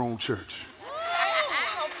 you're at the wrong church.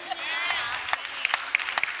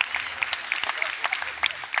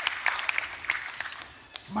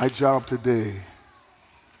 My job today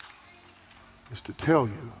is to tell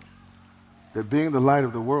you that being the light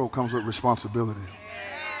of the world comes with responsibility.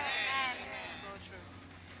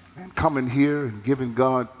 And coming here and giving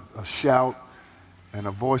God a shout and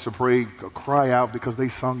a voice of praise, a cry out because they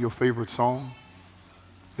sung your favorite song,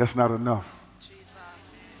 that's not enough.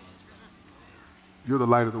 You're the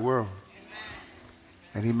light of the world.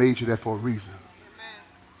 And he made you that for a reason.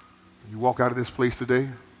 You walk out of this place today,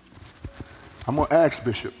 I'm going to ask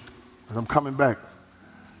Bishop, as I'm coming back,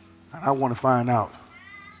 and I want to find out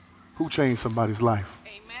who changed somebody's life.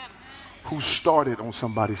 Amen. Who started on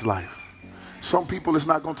somebody's life. Some people, it's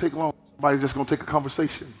not going to take long. Somebody's just going to take a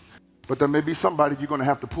conversation. But there may be somebody you're going to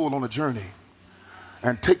have to pull on a journey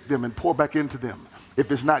and take them and pour back into them. If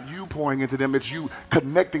it's not you pouring into them, it's you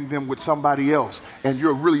connecting them with somebody else, and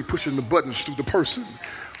you're really pushing the buttons through the person.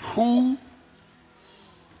 Whose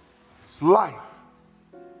life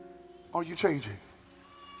are you changing?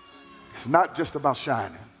 It's not just about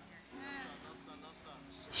shining.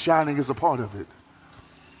 Shining is a part of it.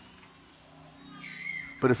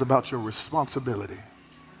 But it's about your responsibility.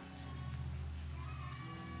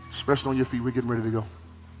 Stretch on your feet. We're getting ready to go.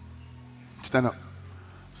 Stand up.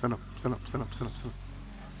 Stand up, stand up, stand up, stand up, stand up.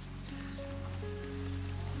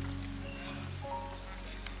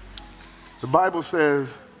 The Bible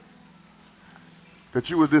says that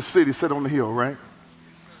you were this city set on the hill, right?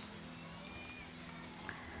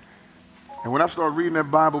 And when I started reading that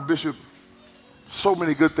Bible, Bishop, so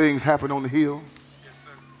many good things happened on the hill. Yes, sir.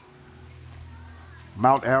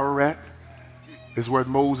 Mount Ararat, is where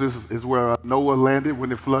Noah landed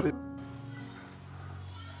when it flooded.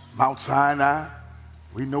 Mount Sinai,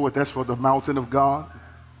 we know what that's for, the mountain of God.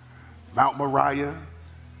 Mount Moriah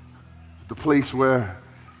is the place where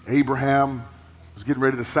Abraham was getting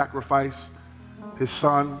ready to sacrifice his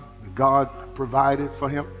son. God provided for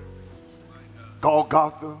him.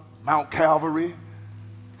 Golgotha, Mount Calvary.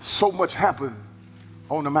 So much happened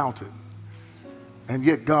on the mountain. And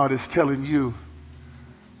yet God is telling you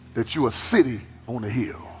that you're a city on the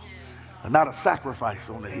hill, and not a sacrifice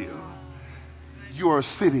on the hill. You are a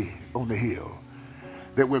city on the hill.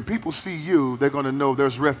 That when people see you, they're going to know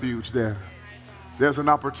there's refuge there. There's an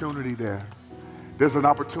opportunity there. There's an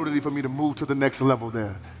opportunity for me to move to the next level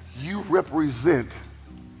there. You represent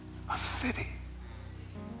a city.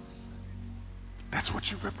 That's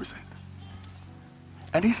what you represent.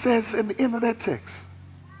 And he says in the end of that text,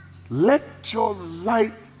 let your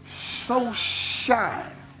light so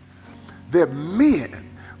shine that men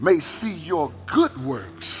may see your good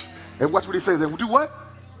works. And watch what he says. And do what?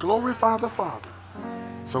 Glorify the Father.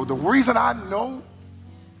 So the reason I know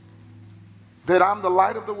that I'm the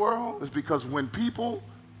light of the world is because when people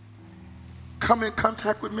come in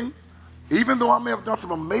contact with me, even though I may have done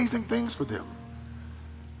some amazing things for them,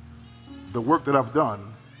 the work that I've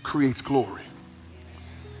done creates glory.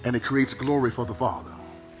 And it creates glory for the Father.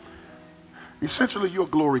 Essentially, you're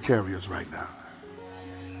glory carriers right now.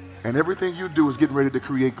 And everything you do is getting ready to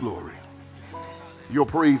create glory. Your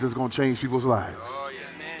praise is going to change people's lives.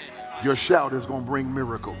 Your shout is going to bring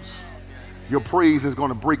miracles. Your praise is going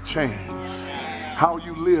to break chains. How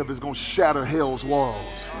you live is going to shatter hell's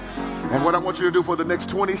walls. And what I want you to do for the next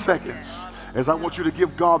 20 seconds is I want you to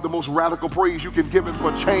give God the most radical praise you can give him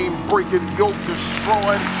for chain breaking, yoke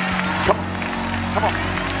destroying. Come on. Come on.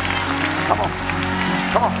 Come on.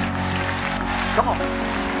 Come on. Come on.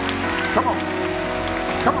 Come on.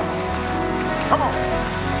 Come on. Come on.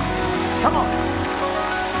 Come on.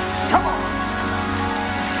 Come on.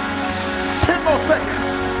 10 more seconds.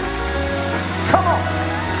 Come on.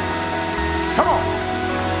 Come on.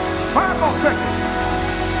 5 more seconds.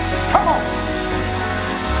 Come on.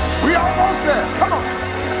 We almost there. Come on.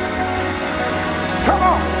 Come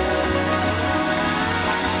on.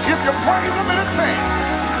 If you praise him in advance,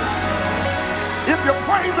 if you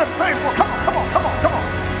praise him faithful, come on, come on, come on, come on.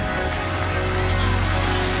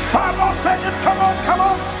 5 more seconds. Come on, come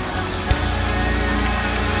on.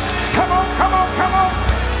 Come on, come on, come on.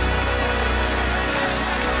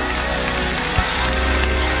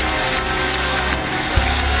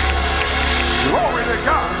 Glory to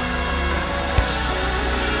God.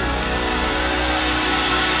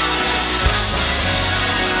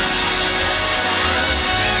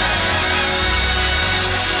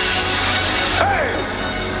 Hey!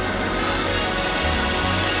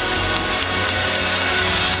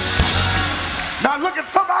 Now look at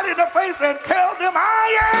somebody in the face and tell them,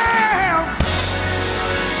 I am.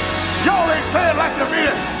 Y'all ain't saying like you mean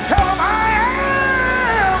it. Tell them, I am.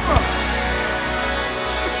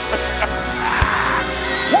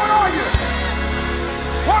 What are you?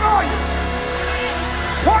 What are you?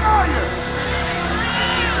 What are you?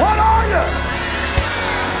 What are you?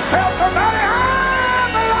 Tell somebody,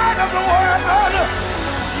 I'm the light of the world.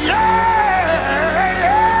 Yeah,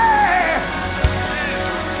 yeah.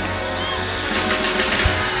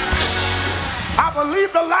 I believe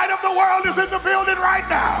the light of the world is in the building right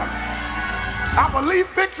now. I believe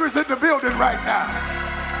victory is in the building right now.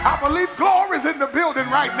 I believe glory is in the building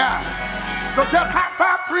right now. So just high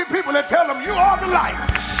five 3 people and tell them, you are the light.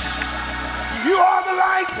 You are the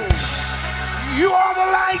light. You are the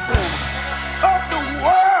light of the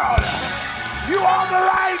world. You are the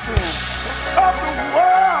light of the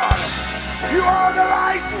world. You are the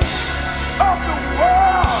light of the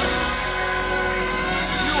world.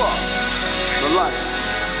 You are the light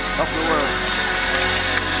of the world.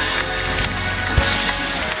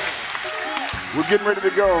 We're getting ready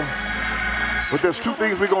to go. But there's 2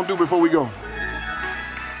 things we're going to do before we go.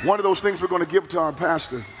 One of those things we're going to give to our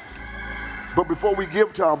pastor. But before we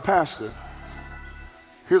give to our pastor,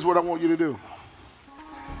 here's what I want you to do.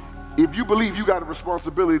 If you believe you got a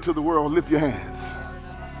responsibility to the world, lift your hands.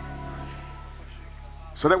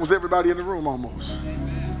 So that was everybody in the room almost.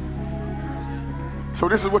 So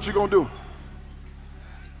this is what you're going to do.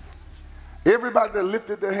 Everybody that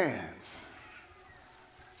lifted their hands,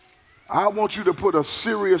 I want you to put a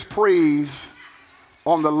serious praise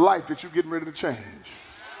on the life that you're getting ready to change.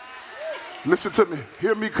 Listen to me.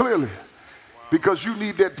 Hear me clearly. Because you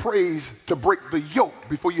need that praise to break the yoke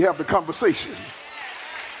before you have the conversation.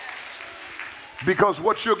 Because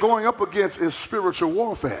what you're going up against is spiritual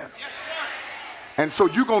warfare. And so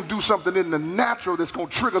you're going to do something in the natural that's going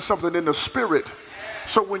to trigger something in the spirit.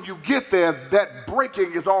 So when you get there, that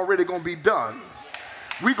breaking is already going to be done.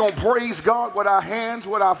 We're going to praise God with our hands,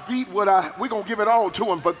 with our feet, we're going to give it all to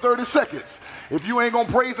him for 30 seconds. If you ain't going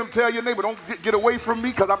to praise him, tell your neighbor, don't get away from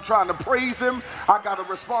me because I'm trying to praise him. I got a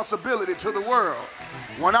responsibility to the world.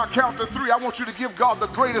 When I count to 3, I want you to give God the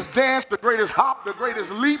greatest dance, the greatest hop, the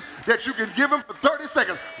greatest leap that you can give him for 30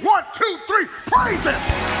 seconds. 1, 2, 3, praise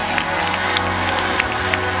him.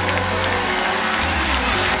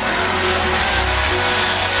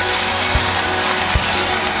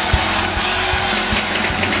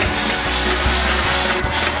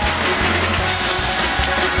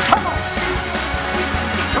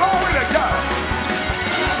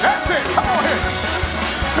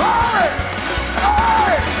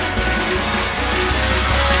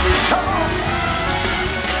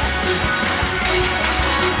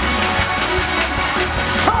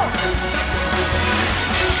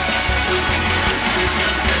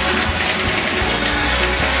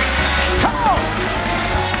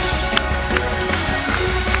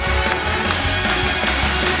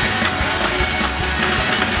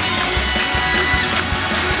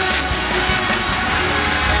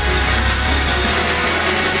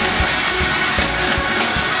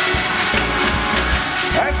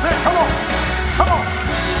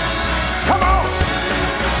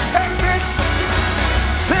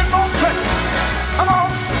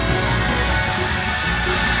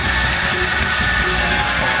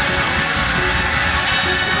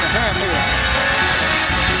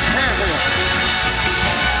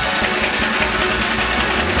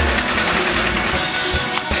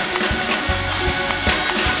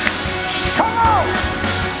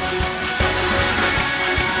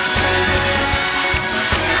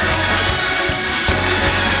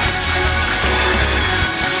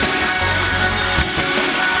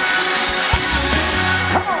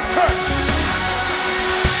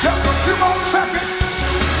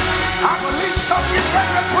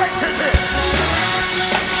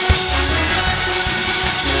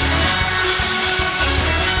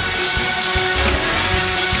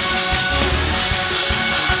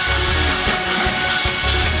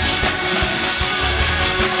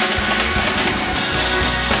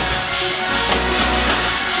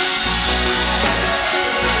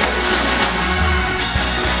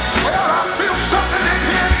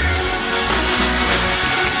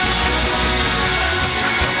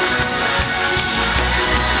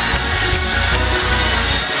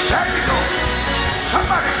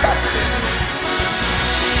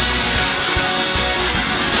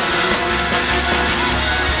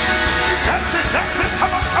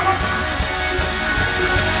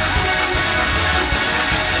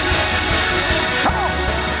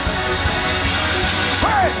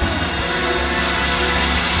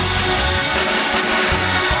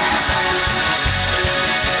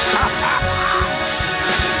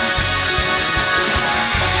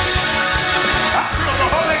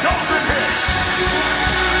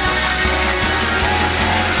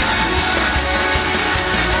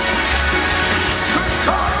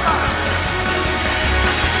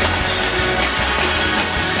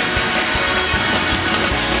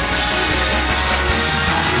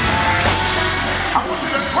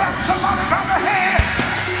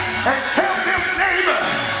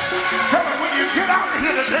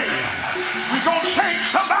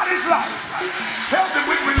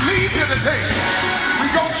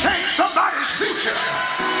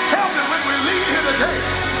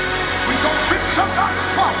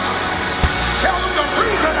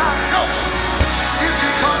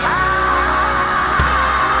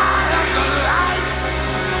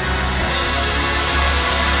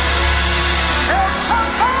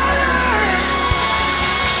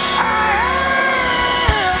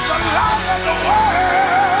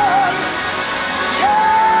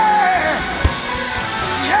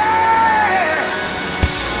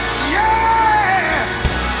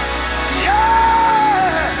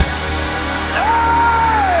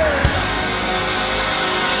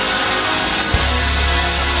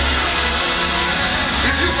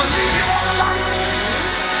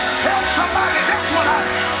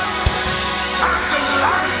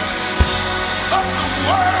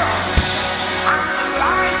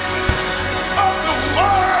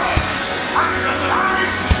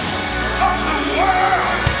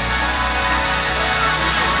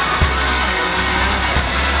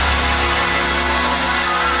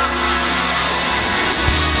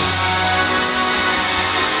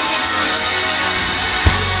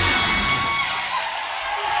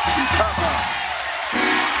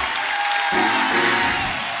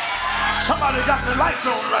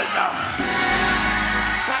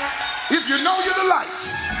 you know you're the light,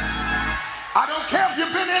 I don't care if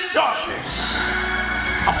you've been in darkness,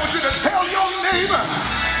 I want you to tell your neighbor,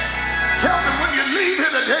 tell them when you leave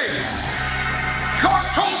here today, God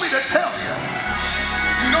told me to tell you,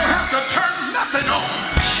 you don't have to turn nothing on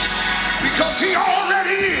because he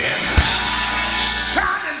already is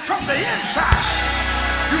shining from the inside.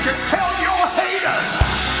 You can tell your haters,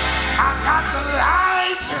 I got the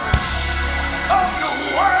light of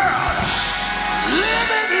the world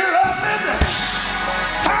living here up in it,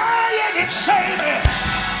 tired and shaving,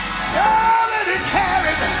 carried and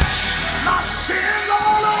carried my sins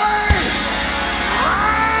all away.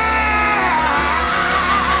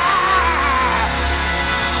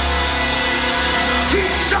 He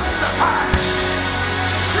justified,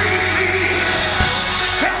 freed me.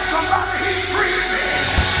 Tell somebody he freed me.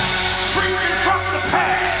 Free me from the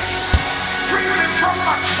past, free me from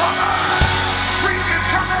my trauma, free me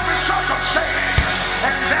from every circumstance,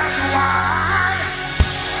 and that's why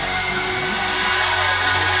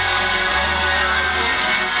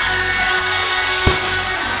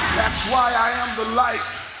I am the light.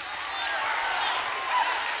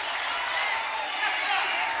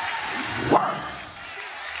 Word.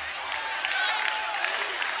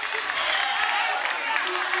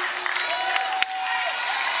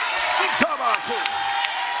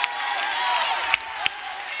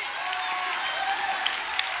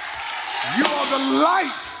 You are the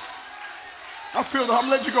light. I'm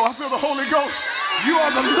letting you go. I feel the Holy Ghost. You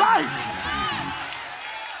are the light.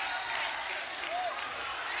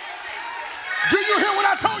 Do you hear what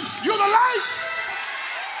I told you? You're the light.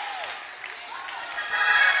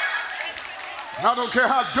 I don't care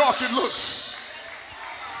how dark it looks.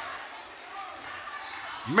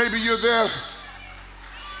 Maybe you're there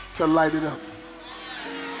to light it up.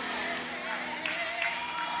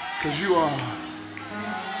 Because you are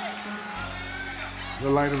the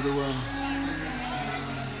light of the world.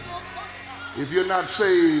 If you're not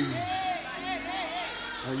saved,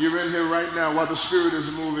 and you're in here right now while the Spirit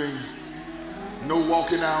is moving, no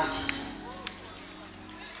walking out,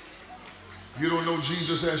 you don't know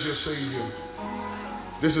Jesus as your Savior,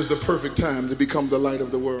 this is the perfect time to become the light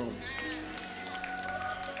of the world.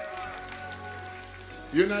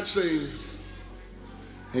 You're not saved,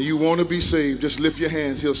 and you want to be saved, just lift your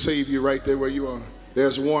hands. He'll save you right there where you are.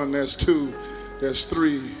 There's 1, there's 2, there's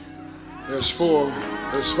 3, there's 4,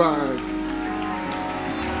 there's 5.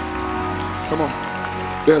 Come on.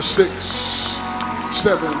 There's 6,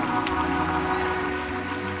 7,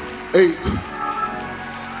 8,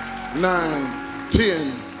 9,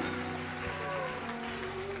 10.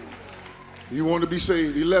 You want to be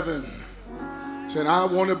saved. 11. Saying, I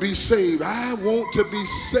want to be saved. I want to be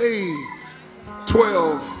saved.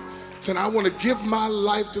 12. Saying, I want to give my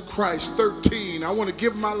life to Christ. 13. I want to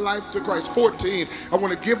give my life to Christ. 14. I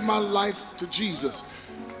want to give my life to Jesus.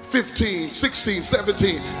 15, 16,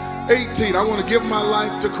 17, 18. I want to give my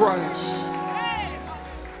life to Christ.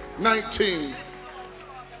 19.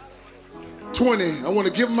 20, I want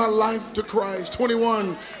to give my life to Christ.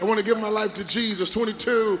 21, I want to give my life to Jesus.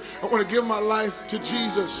 22, I want to give my life to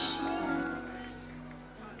Jesus.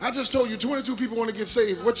 I just told you 22 people want to get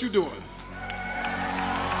saved. What you doing?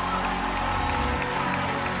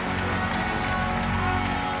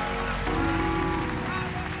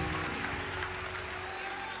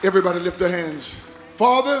 Everybody lift their hands.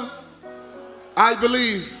 Father, I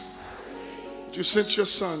believe that you sent your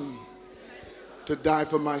son to die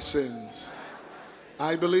for my sins.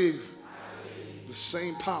 I believe the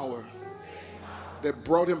same power that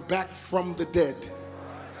brought him back from the dead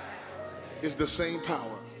is the same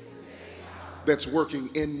power that's working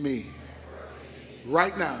in me.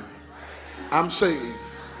 Right now, I'm saved,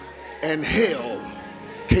 and hell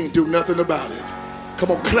can't do nothing about it. Come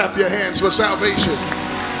on, clap your hands for salvation.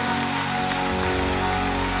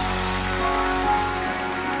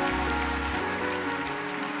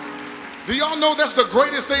 Do y'all know that's the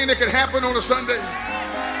greatest thing that can happen on a Sunday?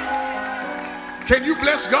 Can you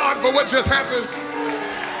bless God for what just happened?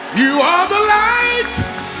 You are the light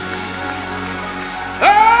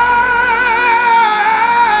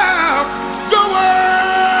of the world.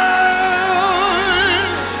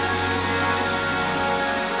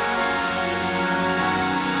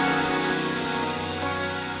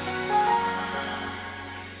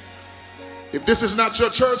 If this is not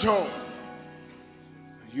your church home,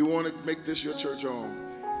 you want to make this your church home.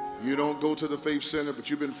 You don't go to the Faith Center, but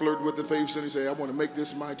you've been flirting with the Faith Center. You say, I want to make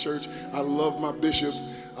this my church. I love my bishop.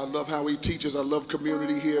 I love how he teaches. I love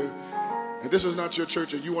community here. And this is not your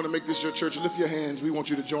church, and you want to make this your church, lift your hands. We want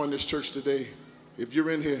you to join this church today. If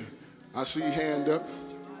you're in here, I see a hand up.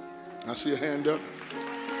 I see a hand up.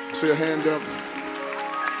 I see a hand up.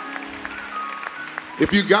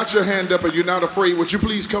 If you got your hand up and you're not afraid, would you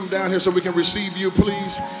please come down here so we can receive you,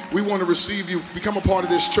 please? We want to receive you. Become a part of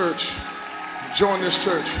this church. Join this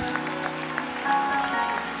church.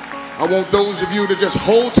 I want those of you to just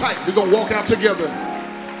hold tight. We're going to walk out together.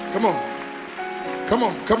 Come on. Come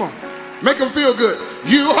on, come on. Make them feel good.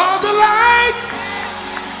 You are the light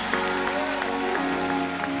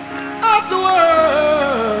of the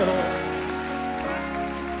world.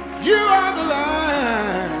 You are the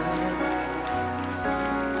light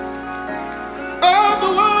of the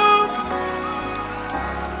world.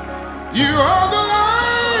 You are the light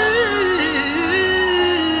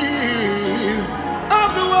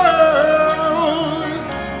of the world.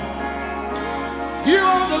 You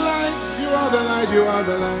are the light, you are the light, you are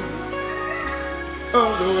the light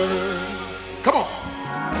of the world. Come on.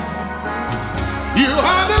 You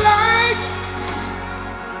are the light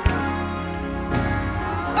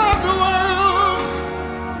of the world.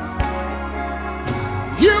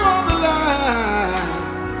 You are the light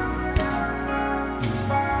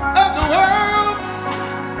of the world.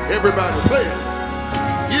 Everybody play it.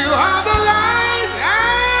 You are the light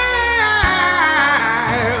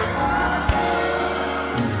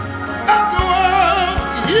of the world.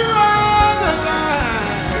 You are the light.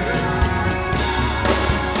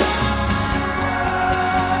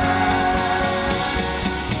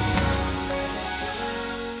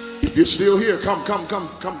 If you're still here, come.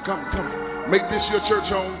 Make this your church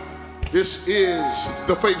home. This is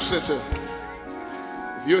the Faith Center.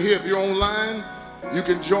 If you're here, if you're online, you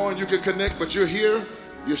can join, you can connect, but you're here,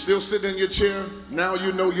 you're still sitting in your chair. Now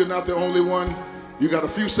you know you're not the only one. You got a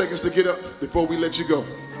few seconds to get up before we let you go.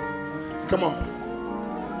 Come on.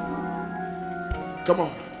 Come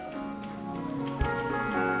on.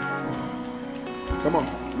 Come on.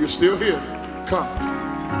 You're still here. Come.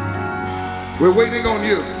 We're waiting on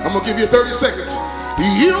you. I'm going to give you 30 seconds.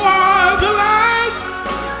 You are the light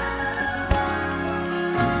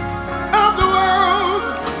of the world.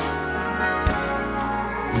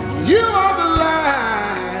 You are the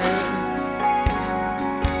light.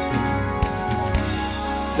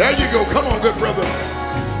 There you go. Come on, good brother.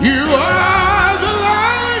 You are the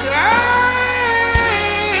light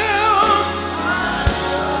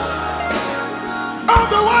of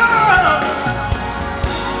the world.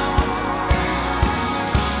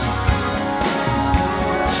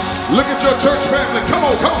 Look at your church family. Come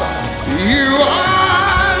on, come on. You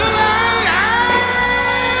are the light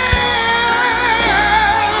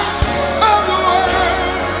of the world.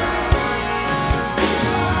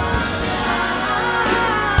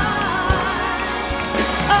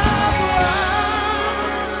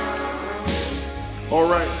 All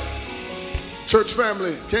right. Church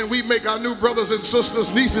family, can we make our new brothers and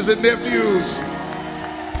sisters, nieces and nephews?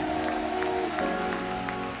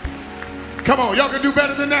 Come on, y'all can do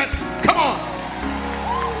better than that. Come on.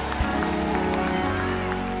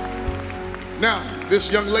 Now, this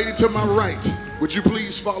young lady to my right, would you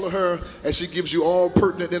please follow her as she gives you all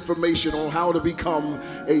pertinent information on how to become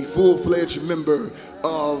a full-fledged member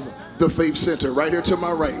of the Faith Center. Right here to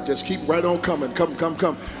my right. Just keep right on coming.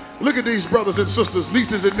 Come. Look at these brothers and sisters,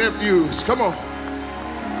 nieces and nephews. Come on.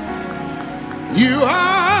 You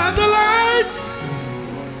are the light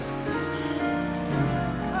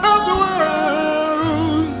of the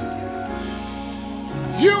world.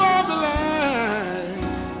 You are the light.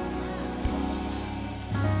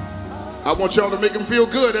 I want y'all to make them feel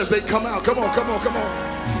good as they come out. Come on.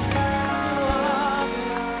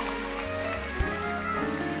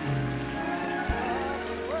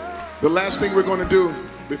 The last thing we're going to do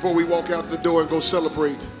before we walk out the door and go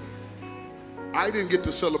celebrate. I didn't get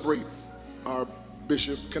to celebrate our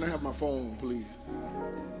bishop. Can I have my phone, please?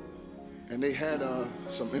 And they had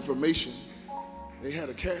some information. They had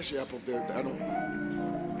a cash app up there.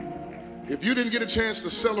 If you didn't get a chance to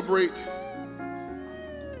celebrate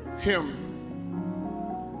him,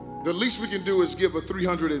 the least we can do is give a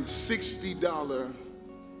 $360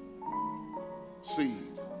 seed.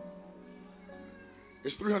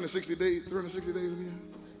 It's 360 days. 360 days in the year.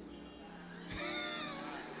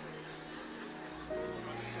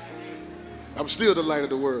 I'm still the light of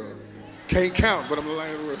the world. Can't count, but I'm the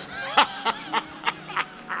light of the world.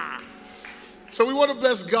 So we want to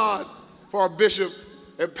bless God for our bishop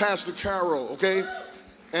and Pastor Carol, okay?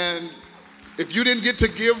 And if you didn't get to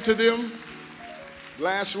give to them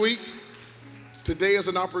last week, today is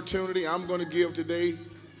an opportunity. I'm going to give today.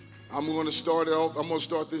 I'm going to start it off. I'm going to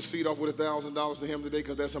start this seed off with $1,000 to him today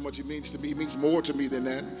because that's how much he means to me. He means more to me than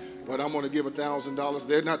that. But I'm going to give $1,000.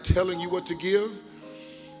 They're not telling you what to give.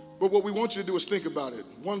 But what we want you to do is think about it.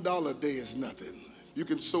 $1 a day is nothing. You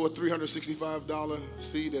can sow a $365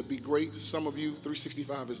 seed. That'd be great. Some of you,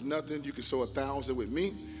 $365 is nothing. You can sow $1,000 with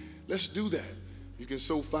me. Let's do that. You can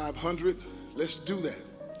sow $500. Let's do that.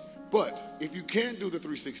 But if you can't do the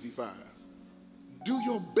 $365, do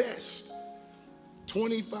your best.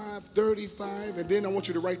 $25, $35, and then I want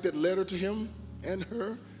you to write that letter to him and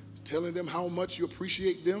her, telling them how much you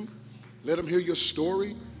appreciate them. Let them hear your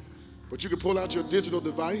story. But you can pull out your digital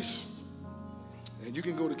device, and you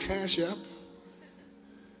can go to Cash App,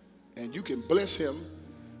 and you can bless him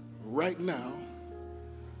right now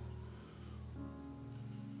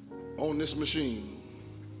on this machine.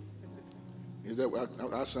 Is that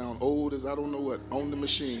I sound old as I don't know what, on the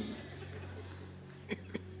machine.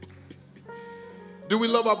 Do we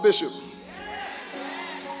love our bishop?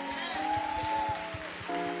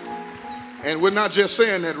 And we're not just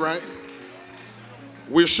saying that, right?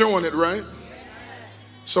 We're showing it, right?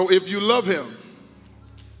 So if you love him,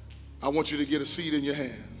 I want you to get a seed in your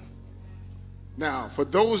hand. Now, for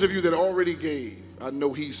those of you that already gave, I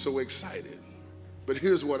know he's so excited. But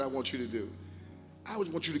here's what I want you to do. I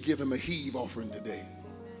would want you to give him a heave offering today.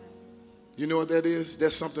 You know what that is?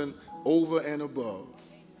 That's something over and above.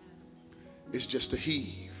 It's just a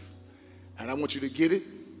heave. And I want you to get it,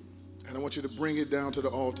 and I want you to bring it down to the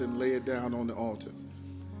altar and lay it down on the altar.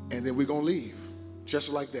 And then we're going to leave, just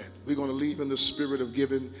like that. We're going to leave in the spirit of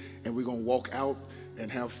giving, and we're going to walk out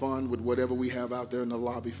and have fun with whatever we have out there in the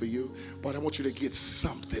lobby for you. But I want you to get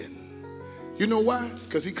something. You know why?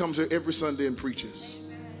 Because he comes here every Sunday and preaches.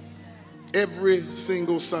 Every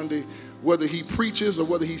single Sunday, whether he preaches or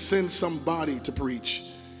whether he sends somebody to preach,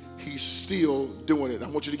 he's still doing it. I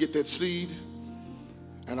want you to get that seed,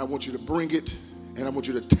 and I want you to bring it, and I want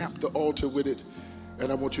you to tap the altar with it,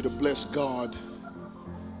 and I want you to bless God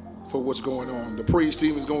for what's going on. The praise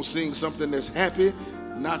team is going to sing something that's happy,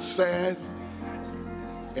 not sad,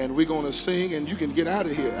 and we're going to sing, and you can get out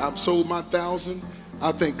of here. I've sold my 1,000.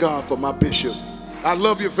 I thank God for my bishop. I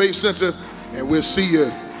love your Faith Center, and we'll see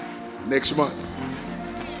you next month.